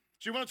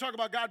 So you want to talk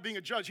about God being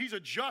a judge? He's a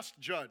just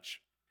judge.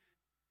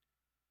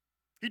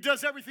 He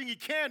does everything he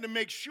can to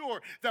make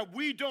sure that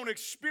we don't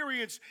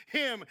experience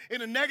him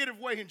in a negative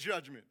way in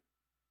judgment.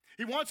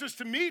 He wants us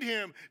to meet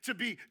him to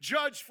be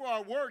judged for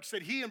our works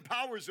that he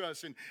empowers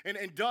us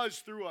and does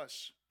through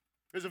us.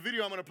 There's a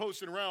video I'm going to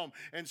post in Realm,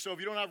 and so if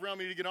you don't have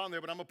Realm, you need to get on there,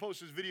 but I'm going to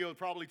post this video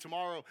probably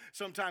tomorrow,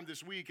 sometime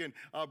this week, and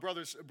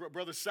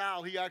Brother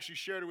Sal, he actually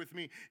shared it with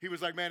me. He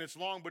was like, man, it's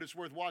long, but it's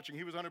worth watching.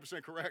 He was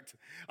 100% correct.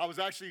 I was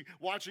actually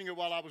watching it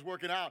while I was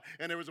working out,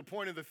 and there was a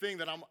point in the thing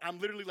that I'm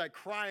literally like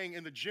crying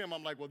in the gym.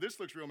 I'm like, well, this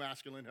looks real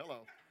masculine. Hello.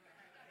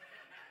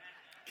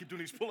 Keep doing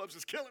these pull-ups.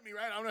 It's killing me,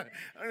 right? I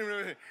don't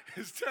even know.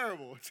 It's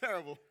terrible. It's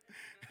terrible.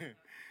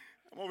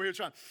 I'm over here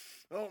trying,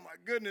 oh, my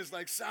goodness,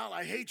 like, Sal,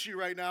 I hate you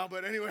right now,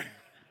 but anyway.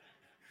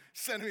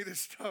 Sending me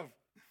this stuff.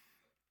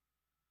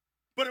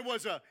 But it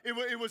was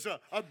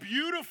a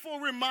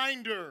beautiful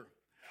reminder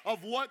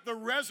of what the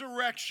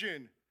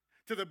resurrection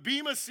to the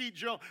Bema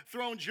seat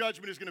throne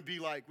judgment is going to be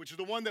like, which is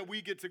the one that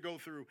we get to go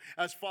through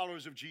as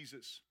followers of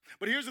Jesus.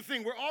 But here's the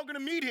thing, we're all going to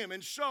meet him.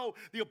 And so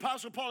the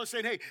Apostle Paul is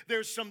saying, hey,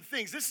 there's some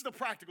things. This is the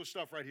practical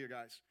stuff right here,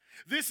 guys.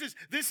 This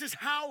is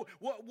how,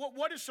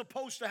 what is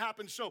supposed to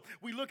happen. So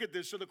we look at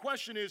this. So the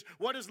question is,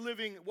 what does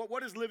living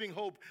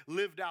hope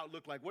lived out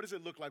look like? What does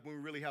it look like when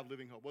we really have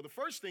living hope? Well, the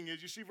first thing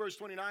is, you see verse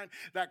 29,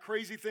 that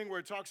crazy thing where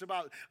it talks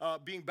about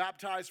being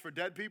baptized for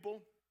dead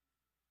people.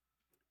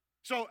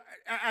 So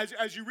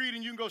as you read,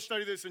 and you can go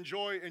study this,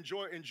 enjoy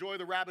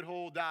the rabbit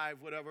hole dive,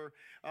 whatever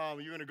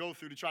you're going to go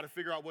through to try to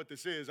figure out what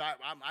this is.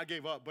 I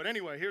gave up. But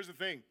anyway, here's the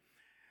thing.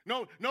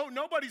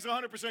 Nobody's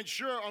 100%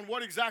 sure on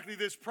what exactly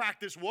this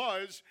practice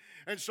was,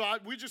 and so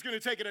we're just going to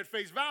take it at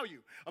face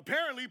value.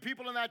 Apparently,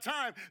 people in that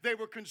time, they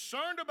were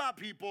concerned about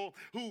people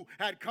who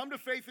had come to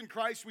faith in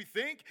Christ, we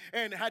think,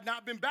 and had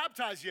not been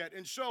baptized yet.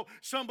 And so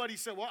somebody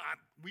said, well,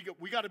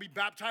 we got to be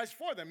baptized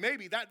for them.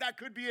 Maybe that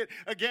could be it.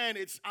 Again,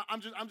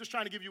 I'm just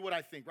trying to give you what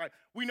I think, right?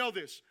 We know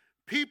this.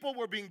 People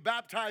were being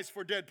baptized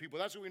for dead people.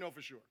 That's what we know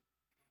for sure.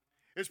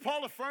 Is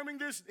Paul affirming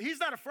this? He's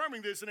not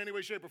affirming this in any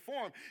way, shape, or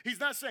form. He's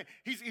not saying,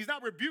 he's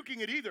not rebuking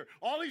it either.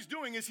 All he's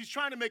doing is he's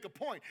trying to make a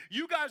point.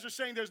 You guys are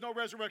saying there's no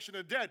resurrection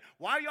of the dead.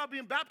 Why are y'all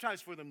being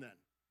baptized for them then?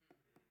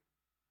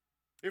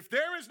 If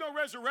there is no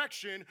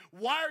resurrection,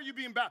 why are you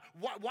being baptized?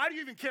 Why do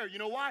you even care? You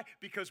know why?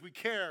 Because we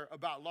care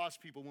about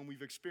lost people when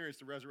we've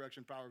experienced the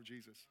resurrection power of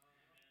Jesus.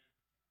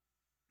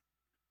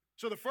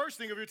 So the first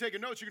thing, if you're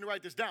taking notes, you're going to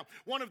write this down.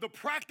 One of the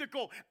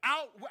practical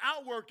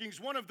outworkings,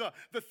 one of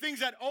the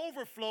things that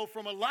overflow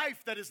from a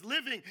life that is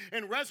living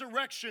in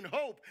resurrection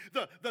hope,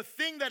 the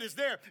thing that is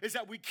there is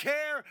that we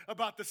care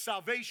about the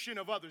salvation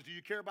of others. Do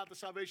you care about the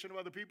salvation of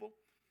other people?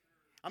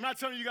 I'm not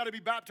telling you got to be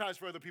baptized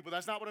for other people.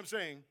 That's not what I'm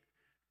saying.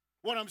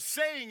 What I'm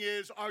saying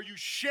is, are you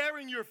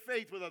sharing your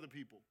faith with other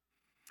people?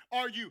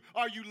 Are you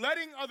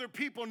letting other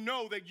people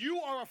know that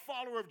you are a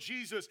follower of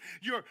Jesus?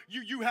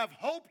 You have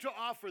hope to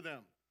offer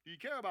them. Do you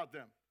care about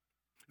them?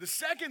 The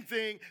second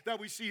thing that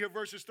we see here,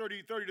 verses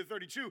 30 to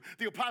 32,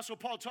 the Apostle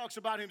Paul talks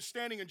about him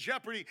standing in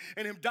jeopardy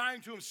and him dying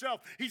to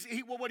himself.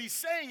 What he's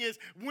saying is,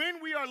 when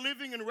we are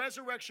living in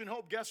resurrection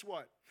hope, guess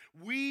what?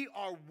 We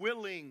are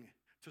willing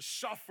to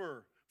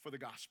suffer for the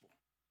gospel.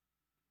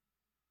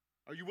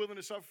 Are you willing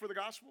to suffer for the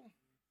gospel?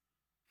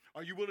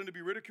 Are you willing to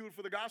be ridiculed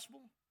for the gospel?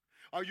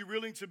 Are you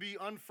willing to be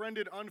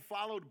unfriended,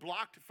 unfollowed,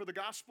 blocked for the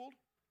gospel?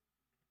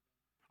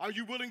 Are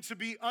you willing to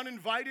be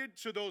uninvited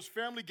to those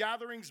family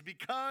gatherings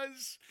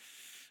because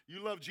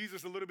you love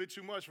Jesus a little bit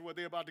too much for what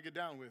they're about to get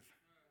down with?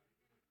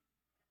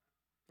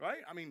 Right?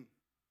 I mean,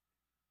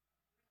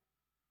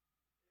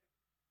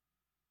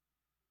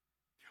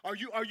 are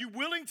you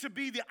willing to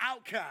be the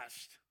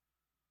outcast?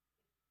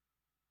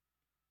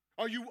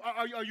 Are you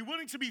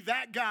willing to be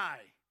that guy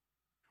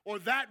or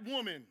that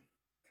woman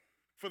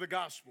for the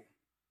gospel?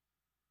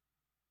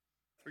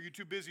 Are you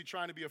too busy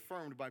trying to be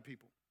affirmed by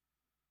people?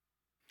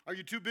 Are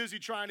you too busy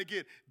trying to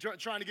get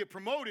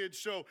promoted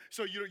so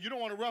you don't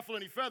want to ruffle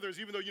any feathers,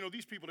 even though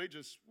these people, they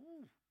just,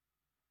 woo.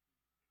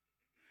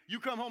 You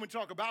come home and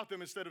talk about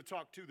them instead of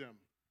talk to them.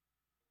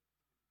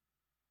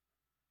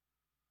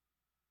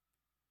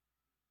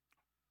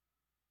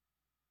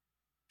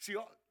 See,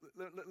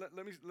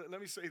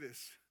 let me say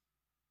this.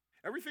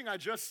 Everything I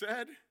just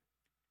said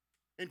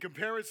in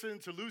comparison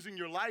to losing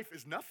your life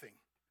is nothing.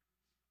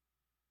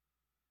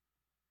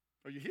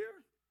 Are you here?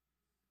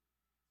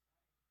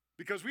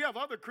 Because we have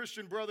other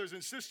Christian brothers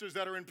and sisters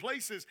that are in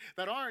places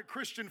that aren't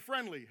Christian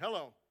friendly.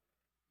 Hello.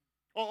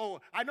 Oh,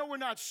 I know we're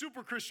not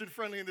super Christian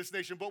friendly in this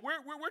nation, but we're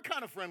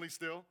kind of friendly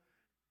still.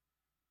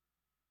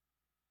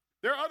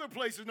 There are other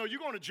places, no, you're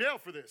going to jail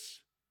for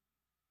this.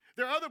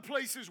 There are other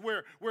places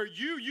where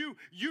you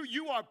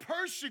are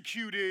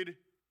persecuted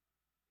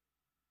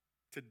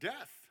to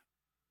death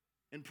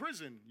in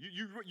prison.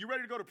 You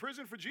ready to go to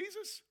prison for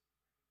Jesus?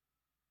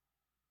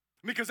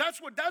 Because that's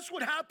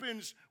what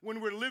happens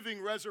when we're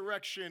living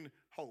resurrection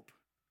hope.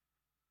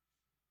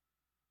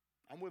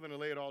 I'm willing to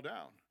lay it all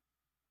down.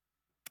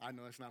 I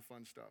know that's not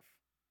fun stuff.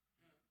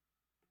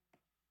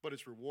 But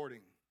it's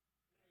rewarding.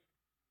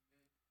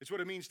 It's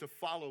what it means to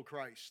follow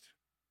Christ.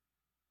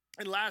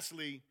 And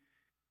lastly,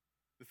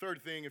 the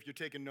third thing, if you're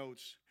taking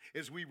notes,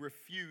 is we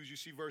refuse. You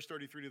see verse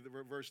 33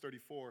 to verse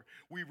 34.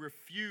 We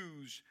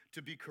refuse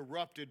to be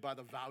corrupted by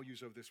the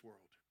values of this world.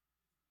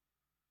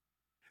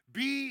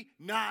 Be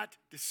not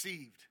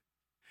deceived.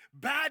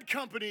 Bad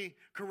company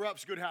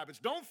corrupts good habits.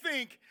 Don't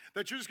think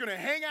that you're just going to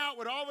hang out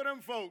with all of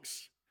them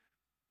folks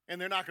and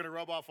they're not going to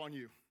rub off on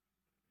you.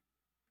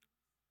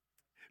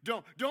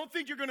 Don't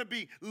think you're going to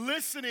be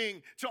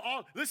listening to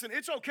all. Listen,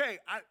 it's okay.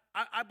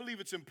 I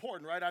believe it's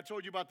important, right? I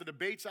told you about the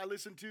debates I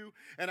listened to,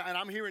 and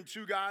I'm hearing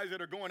two guys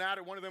that are going at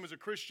it. One of them is a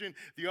Christian.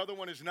 The other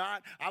one is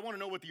not. I want to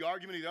know what the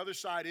argument of the other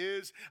side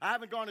is. I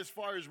haven't gone as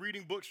far as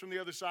reading books from the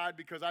other side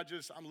because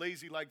I'm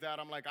lazy like that.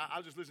 I'm like,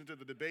 I'll just listen to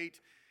the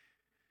debate.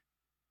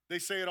 They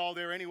say it all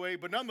there anyway.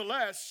 But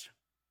nonetheless,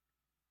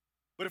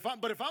 if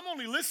I'm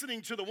only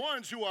listening to the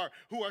ones who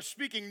are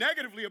speaking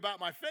negatively about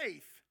my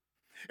faith,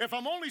 if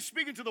I'm only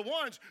speaking to the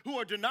ones who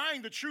are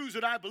denying the truths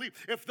that I believe,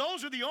 if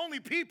those are the only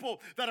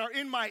people that are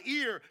in my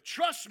ear,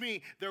 trust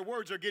me, their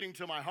words are getting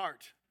to my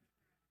heart.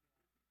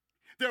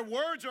 Their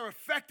words are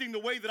affecting the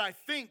way that I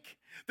think.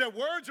 Their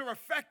words are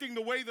affecting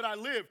the way that I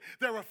live.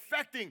 They're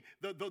affecting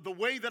the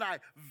way that I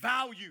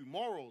value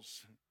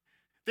morals.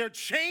 They're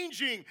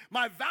changing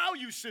my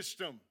value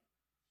system.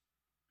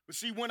 But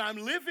see, when I'm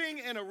living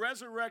in a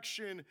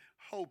resurrection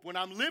hope, when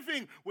I'm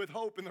living with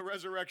hope in the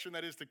resurrection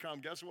that is to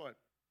come, guess what?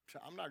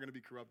 I'm not going to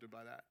be corrupted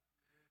by that.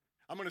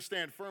 I'm going to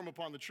stand firm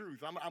upon the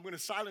truth. I'm going to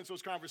silence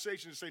those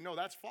conversations and say, no,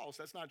 that's false.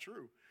 That's not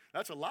true.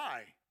 That's a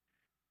lie.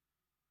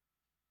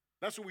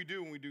 That's what we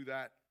do when we do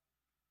that.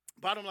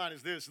 Bottom line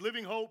is this: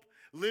 living hope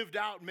lived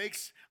out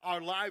makes our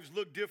lives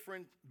look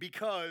different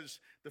because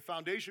the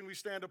foundation we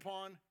stand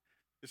upon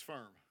is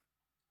firm.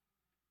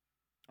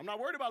 I'm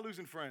not worried about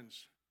losing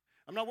friends.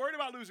 I'm not worried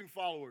about losing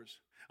followers.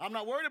 I'm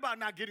not worried about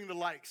not getting the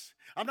likes.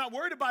 I'm not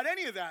worried about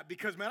any of that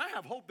because, man, I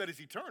have hope that is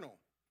eternal.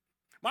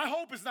 My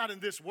hope is not in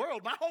this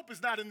world. My hope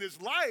is not in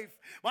this life.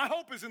 My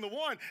hope is in the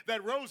one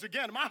that rose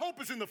again. My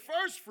hope is in the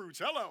first fruits.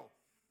 Hello.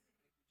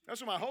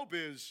 That's what my hope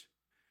is.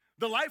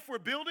 The life we're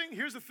building,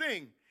 here's the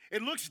thing.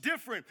 It looks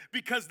different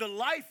because the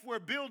life we're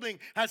building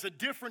has a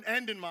different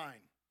end in mind.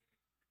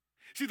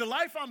 See, the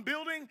life I'm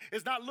building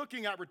is not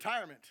looking at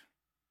retirement.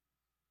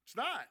 It's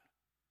not.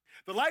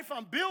 The life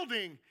I'm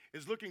building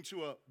is looking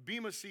to a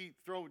bema seat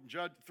throne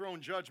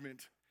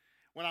judgment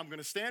when I'm going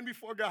to stand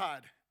before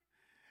God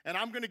and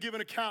I'm going to give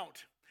an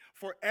account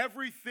for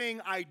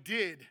everything I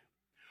did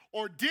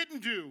or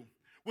didn't do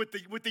with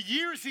the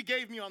years he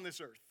gave me on this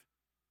earth.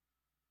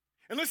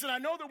 And listen, I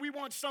know that we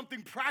want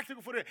something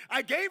practical for today.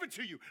 I gave it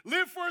to you.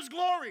 Live for his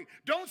glory.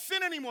 Don't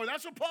sin anymore.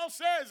 That's what Paul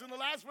says in the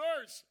last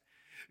verse.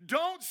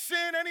 Don't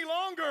sin any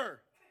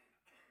longer.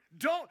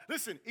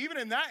 Listen, even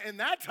in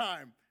that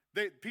time,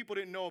 people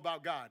didn't know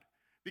about God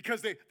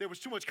because there was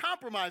too much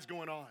compromise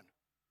going on.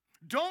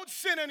 Don't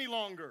sin any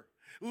longer.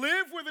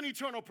 Live with an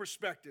eternal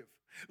perspective.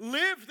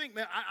 Man,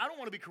 I don't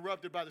want to be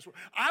corrupted by this world.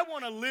 I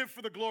want to live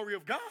for the glory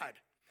of God.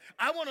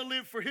 I want to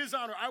live for his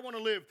honor. I want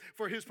to live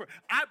for his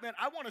I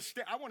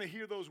want to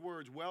hear those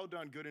words, well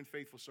done, good and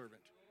faithful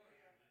servant.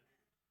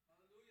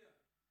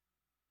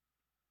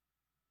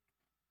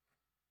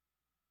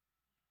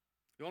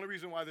 The only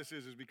reason why this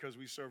is because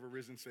we serve a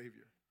risen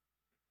Savior.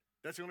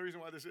 That's the only reason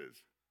why this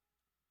is.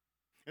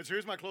 And so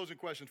here's my closing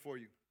question for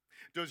you.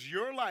 Does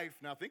your life,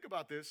 now think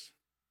about this,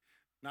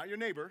 not your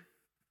neighbor,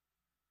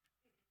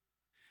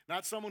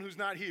 not someone who's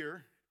not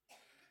here,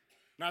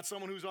 not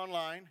someone who's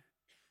online,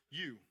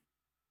 you.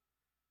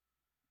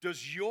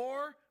 Does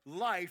your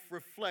life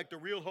reflect a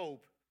real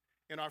hope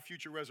in our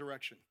future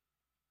resurrection?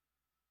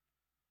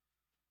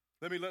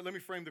 Let me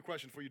frame the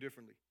question for you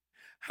differently.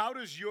 How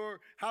does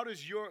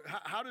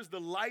the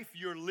life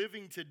you're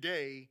living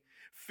today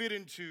fit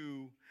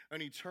into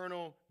an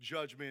eternal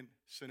judgment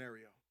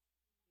scenario?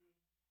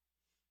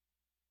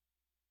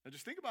 Now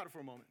just think about it for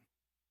a moment.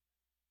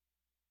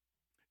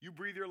 You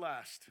breathe your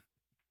last.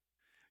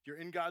 You're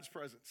in God's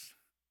presence.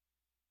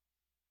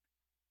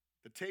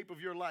 The tape of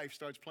your life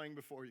starts playing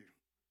before you.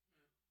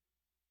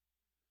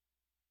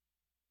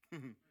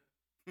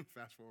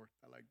 Fast forward.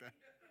 I like that.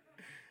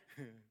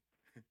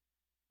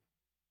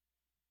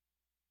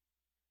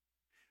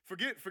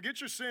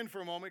 Forget your sin for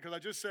a moment, because I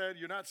just said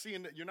you're not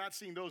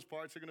seeing those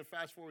parts. You're going to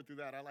fast forward through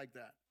that. I like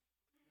that.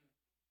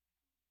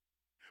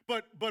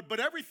 But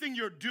everything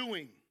you're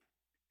doing,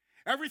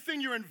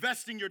 everything you're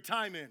investing your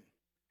time in,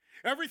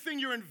 everything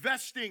you're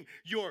investing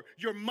your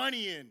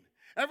money in,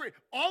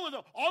 all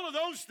of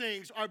those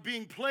things are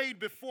being played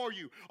before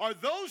you. Are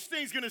those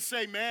things going to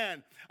say,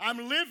 man,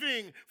 I'm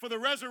living for the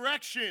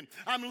resurrection.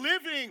 I'm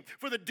living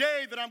for the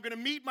day that I'm going to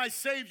meet my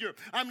Savior.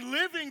 I'm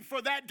living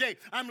for that day.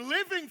 I'm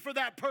living for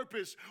that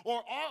purpose. Or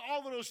are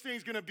all of those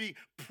things going to be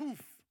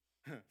poof?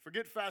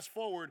 Forget fast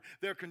forward.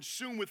 They're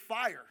consumed with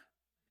fire.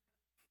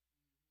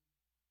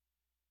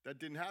 That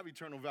didn't have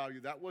eternal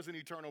value. That wasn't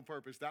eternal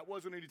purpose. That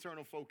wasn't an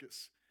eternal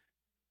focus.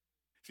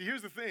 See,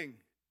 here's the thing.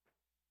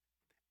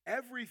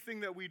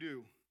 Everything that we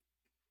do,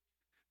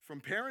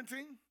 from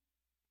parenting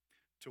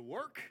to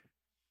work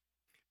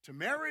to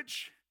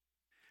marriage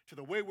to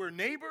the way we're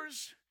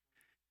neighbors,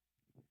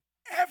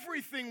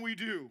 everything we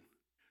do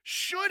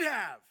should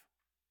have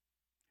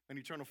an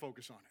eternal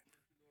focus on it.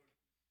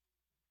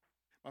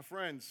 My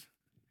friends,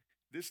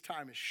 this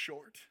time is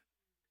short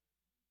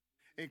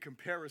in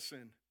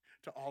comparison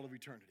to all of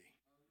eternity.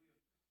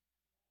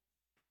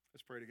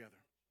 Let's pray together.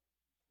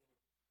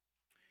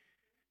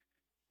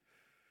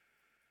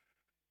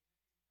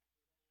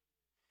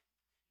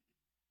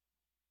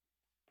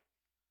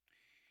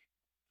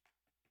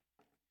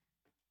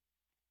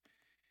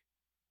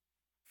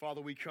 Father,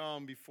 we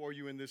come before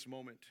you in this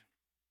moment.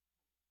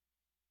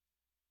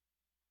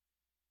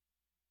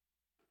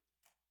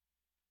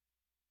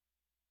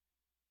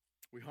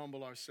 We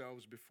humble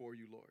ourselves before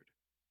you, Lord.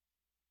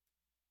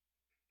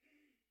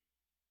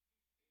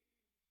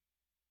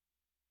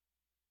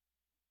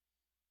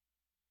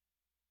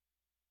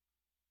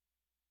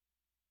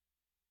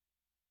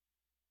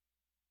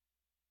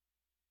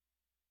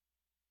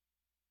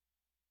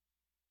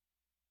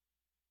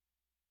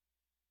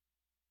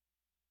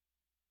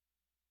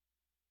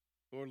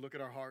 Lord, look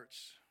at our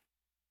hearts.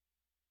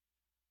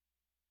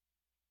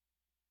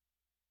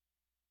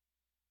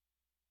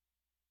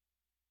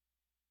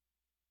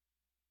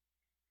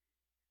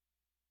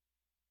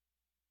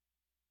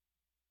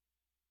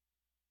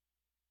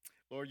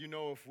 Lord, you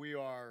know if we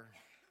are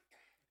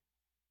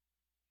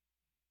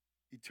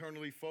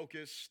eternally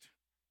focused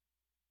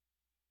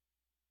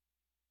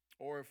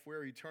or if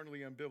we're eternally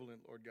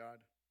ambivalent, Lord God.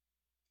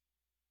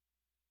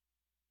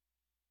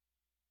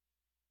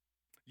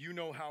 You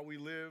know how we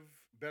live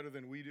better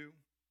than we do.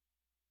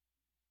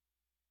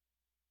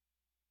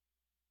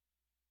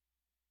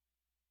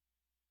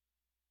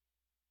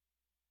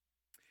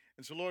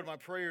 And so, Lord, my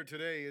prayer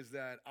today is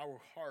that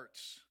our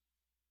hearts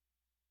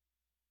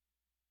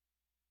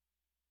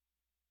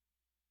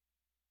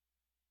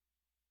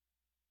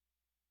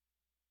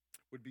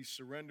would be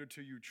surrendered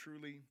to you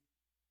truly,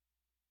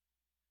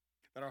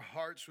 that our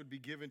hearts would be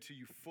given to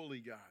you fully,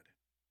 God.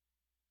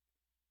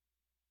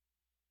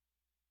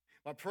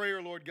 My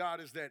prayer, Lord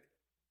God, is that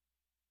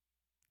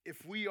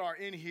if we are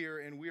in here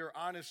and we are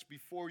honest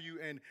before you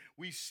and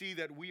we see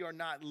that we are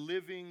not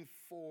living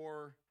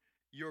for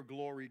your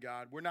glory,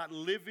 God, we're not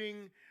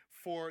living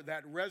for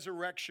that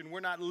resurrection, we're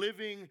not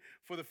living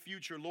for the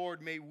future,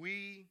 Lord, may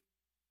we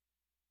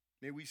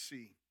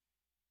see.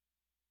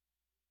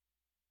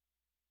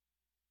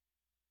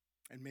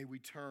 And may we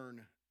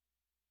turn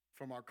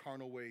from our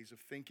carnal ways of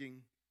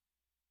thinking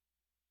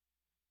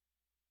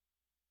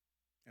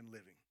and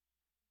living.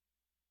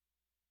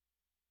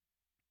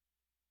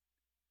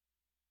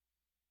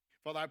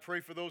 Father, I pray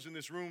for those in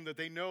this room that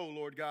they know,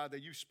 Lord God,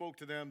 that you spoke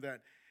to them,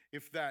 that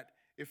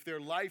if their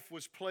life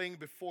was playing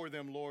before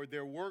them, Lord,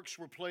 their works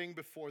were playing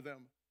before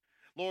them,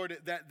 Lord,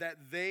 that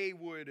they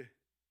would,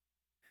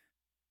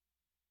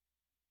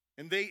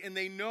 and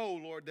they know,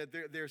 Lord,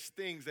 that there's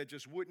things that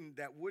just wouldn't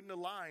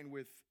align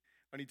with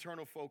an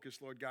eternal focus,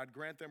 Lord God.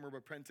 Grant them a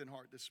repentant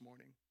heart this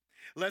morning.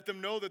 Let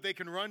them know that they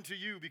can run to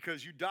you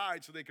because you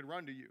died so they could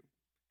run to you.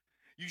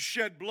 You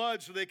shed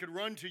blood so they could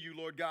run to you,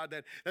 Lord God,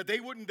 that they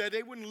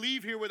wouldn't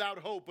leave here without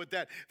hope, but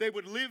that they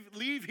would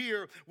leave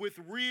here with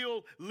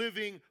real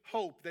living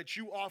hope that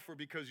you offer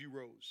because you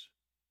rose.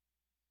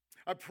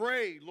 I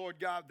pray,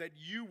 Lord God, that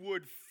you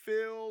would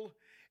fill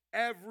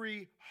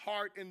every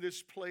heart in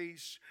this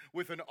place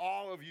with an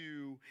awe of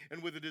you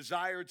and with a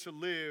desire to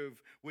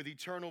live with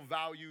eternal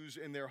values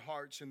in their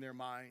hearts and their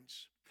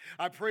minds.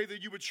 I pray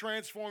that you would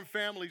transform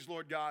families,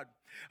 Lord God.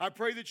 I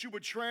pray that you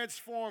would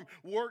transform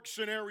work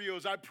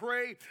scenarios. I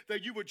pray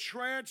that you would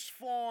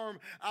transform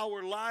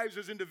our lives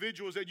as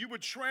individuals, that you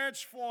would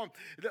transform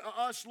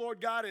us, Lord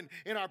God,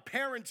 in our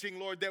parenting,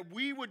 Lord, that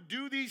we would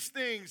do these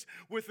things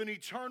with an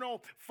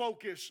eternal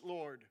focus,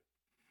 Lord.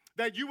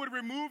 That you would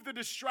remove the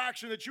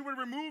distraction, that you would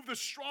remove the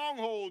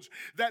strongholds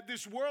that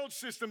this world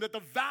system, that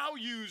the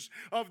values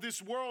of this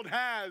world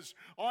has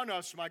on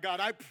us, my God.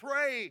 I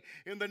pray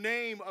in the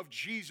name of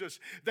Jesus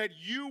that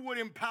you would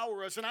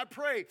empower us. And I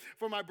pray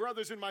for my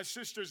brothers and my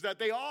sisters that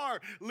they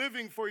are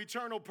living for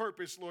eternal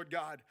purpose, Lord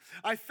God.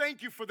 I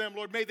thank you for them,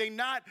 Lord. May they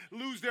not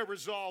lose their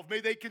resolve.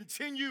 May they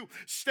continue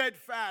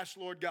steadfast,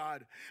 Lord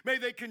God. May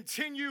they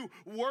continue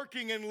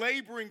working and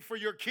laboring for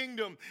your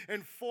kingdom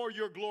and for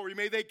your glory.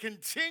 May they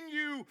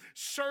continue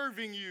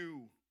serving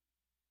you.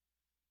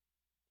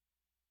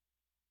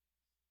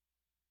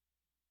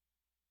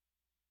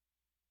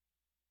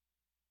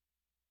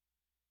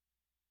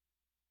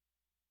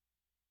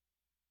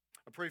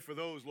 I pray for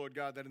those, Lord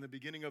God, that in the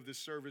beginning of this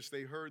service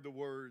they heard the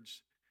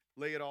words,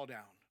 lay it all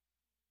down.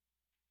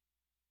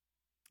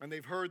 And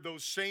they've heard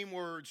those same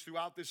words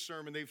throughout this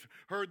sermon. They've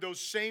heard those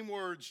same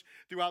words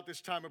throughout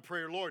this time of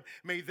prayer. Lord,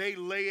 may they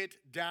lay it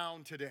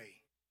down today.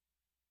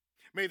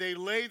 May they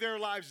lay their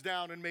lives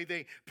down and may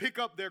they pick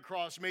up their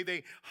cross. May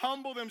they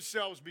humble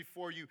themselves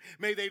before you.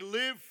 May they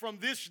live from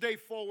this day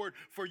forward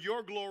for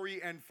your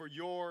glory and for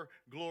your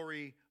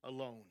glory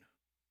alone.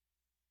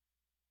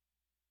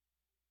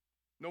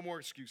 No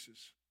more excuses.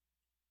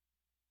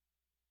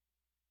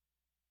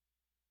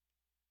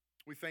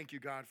 We thank you,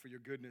 God, for your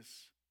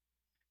goodness.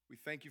 We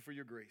thank you for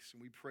your grace.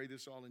 And we pray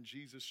this all in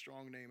Jesus'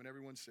 strong name. And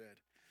everyone said,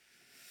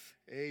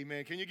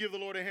 amen. Can you give the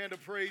Lord a hand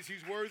of praise?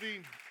 He's worthy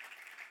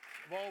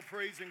of all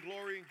praise and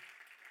glory.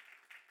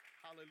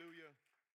 Hallelujah.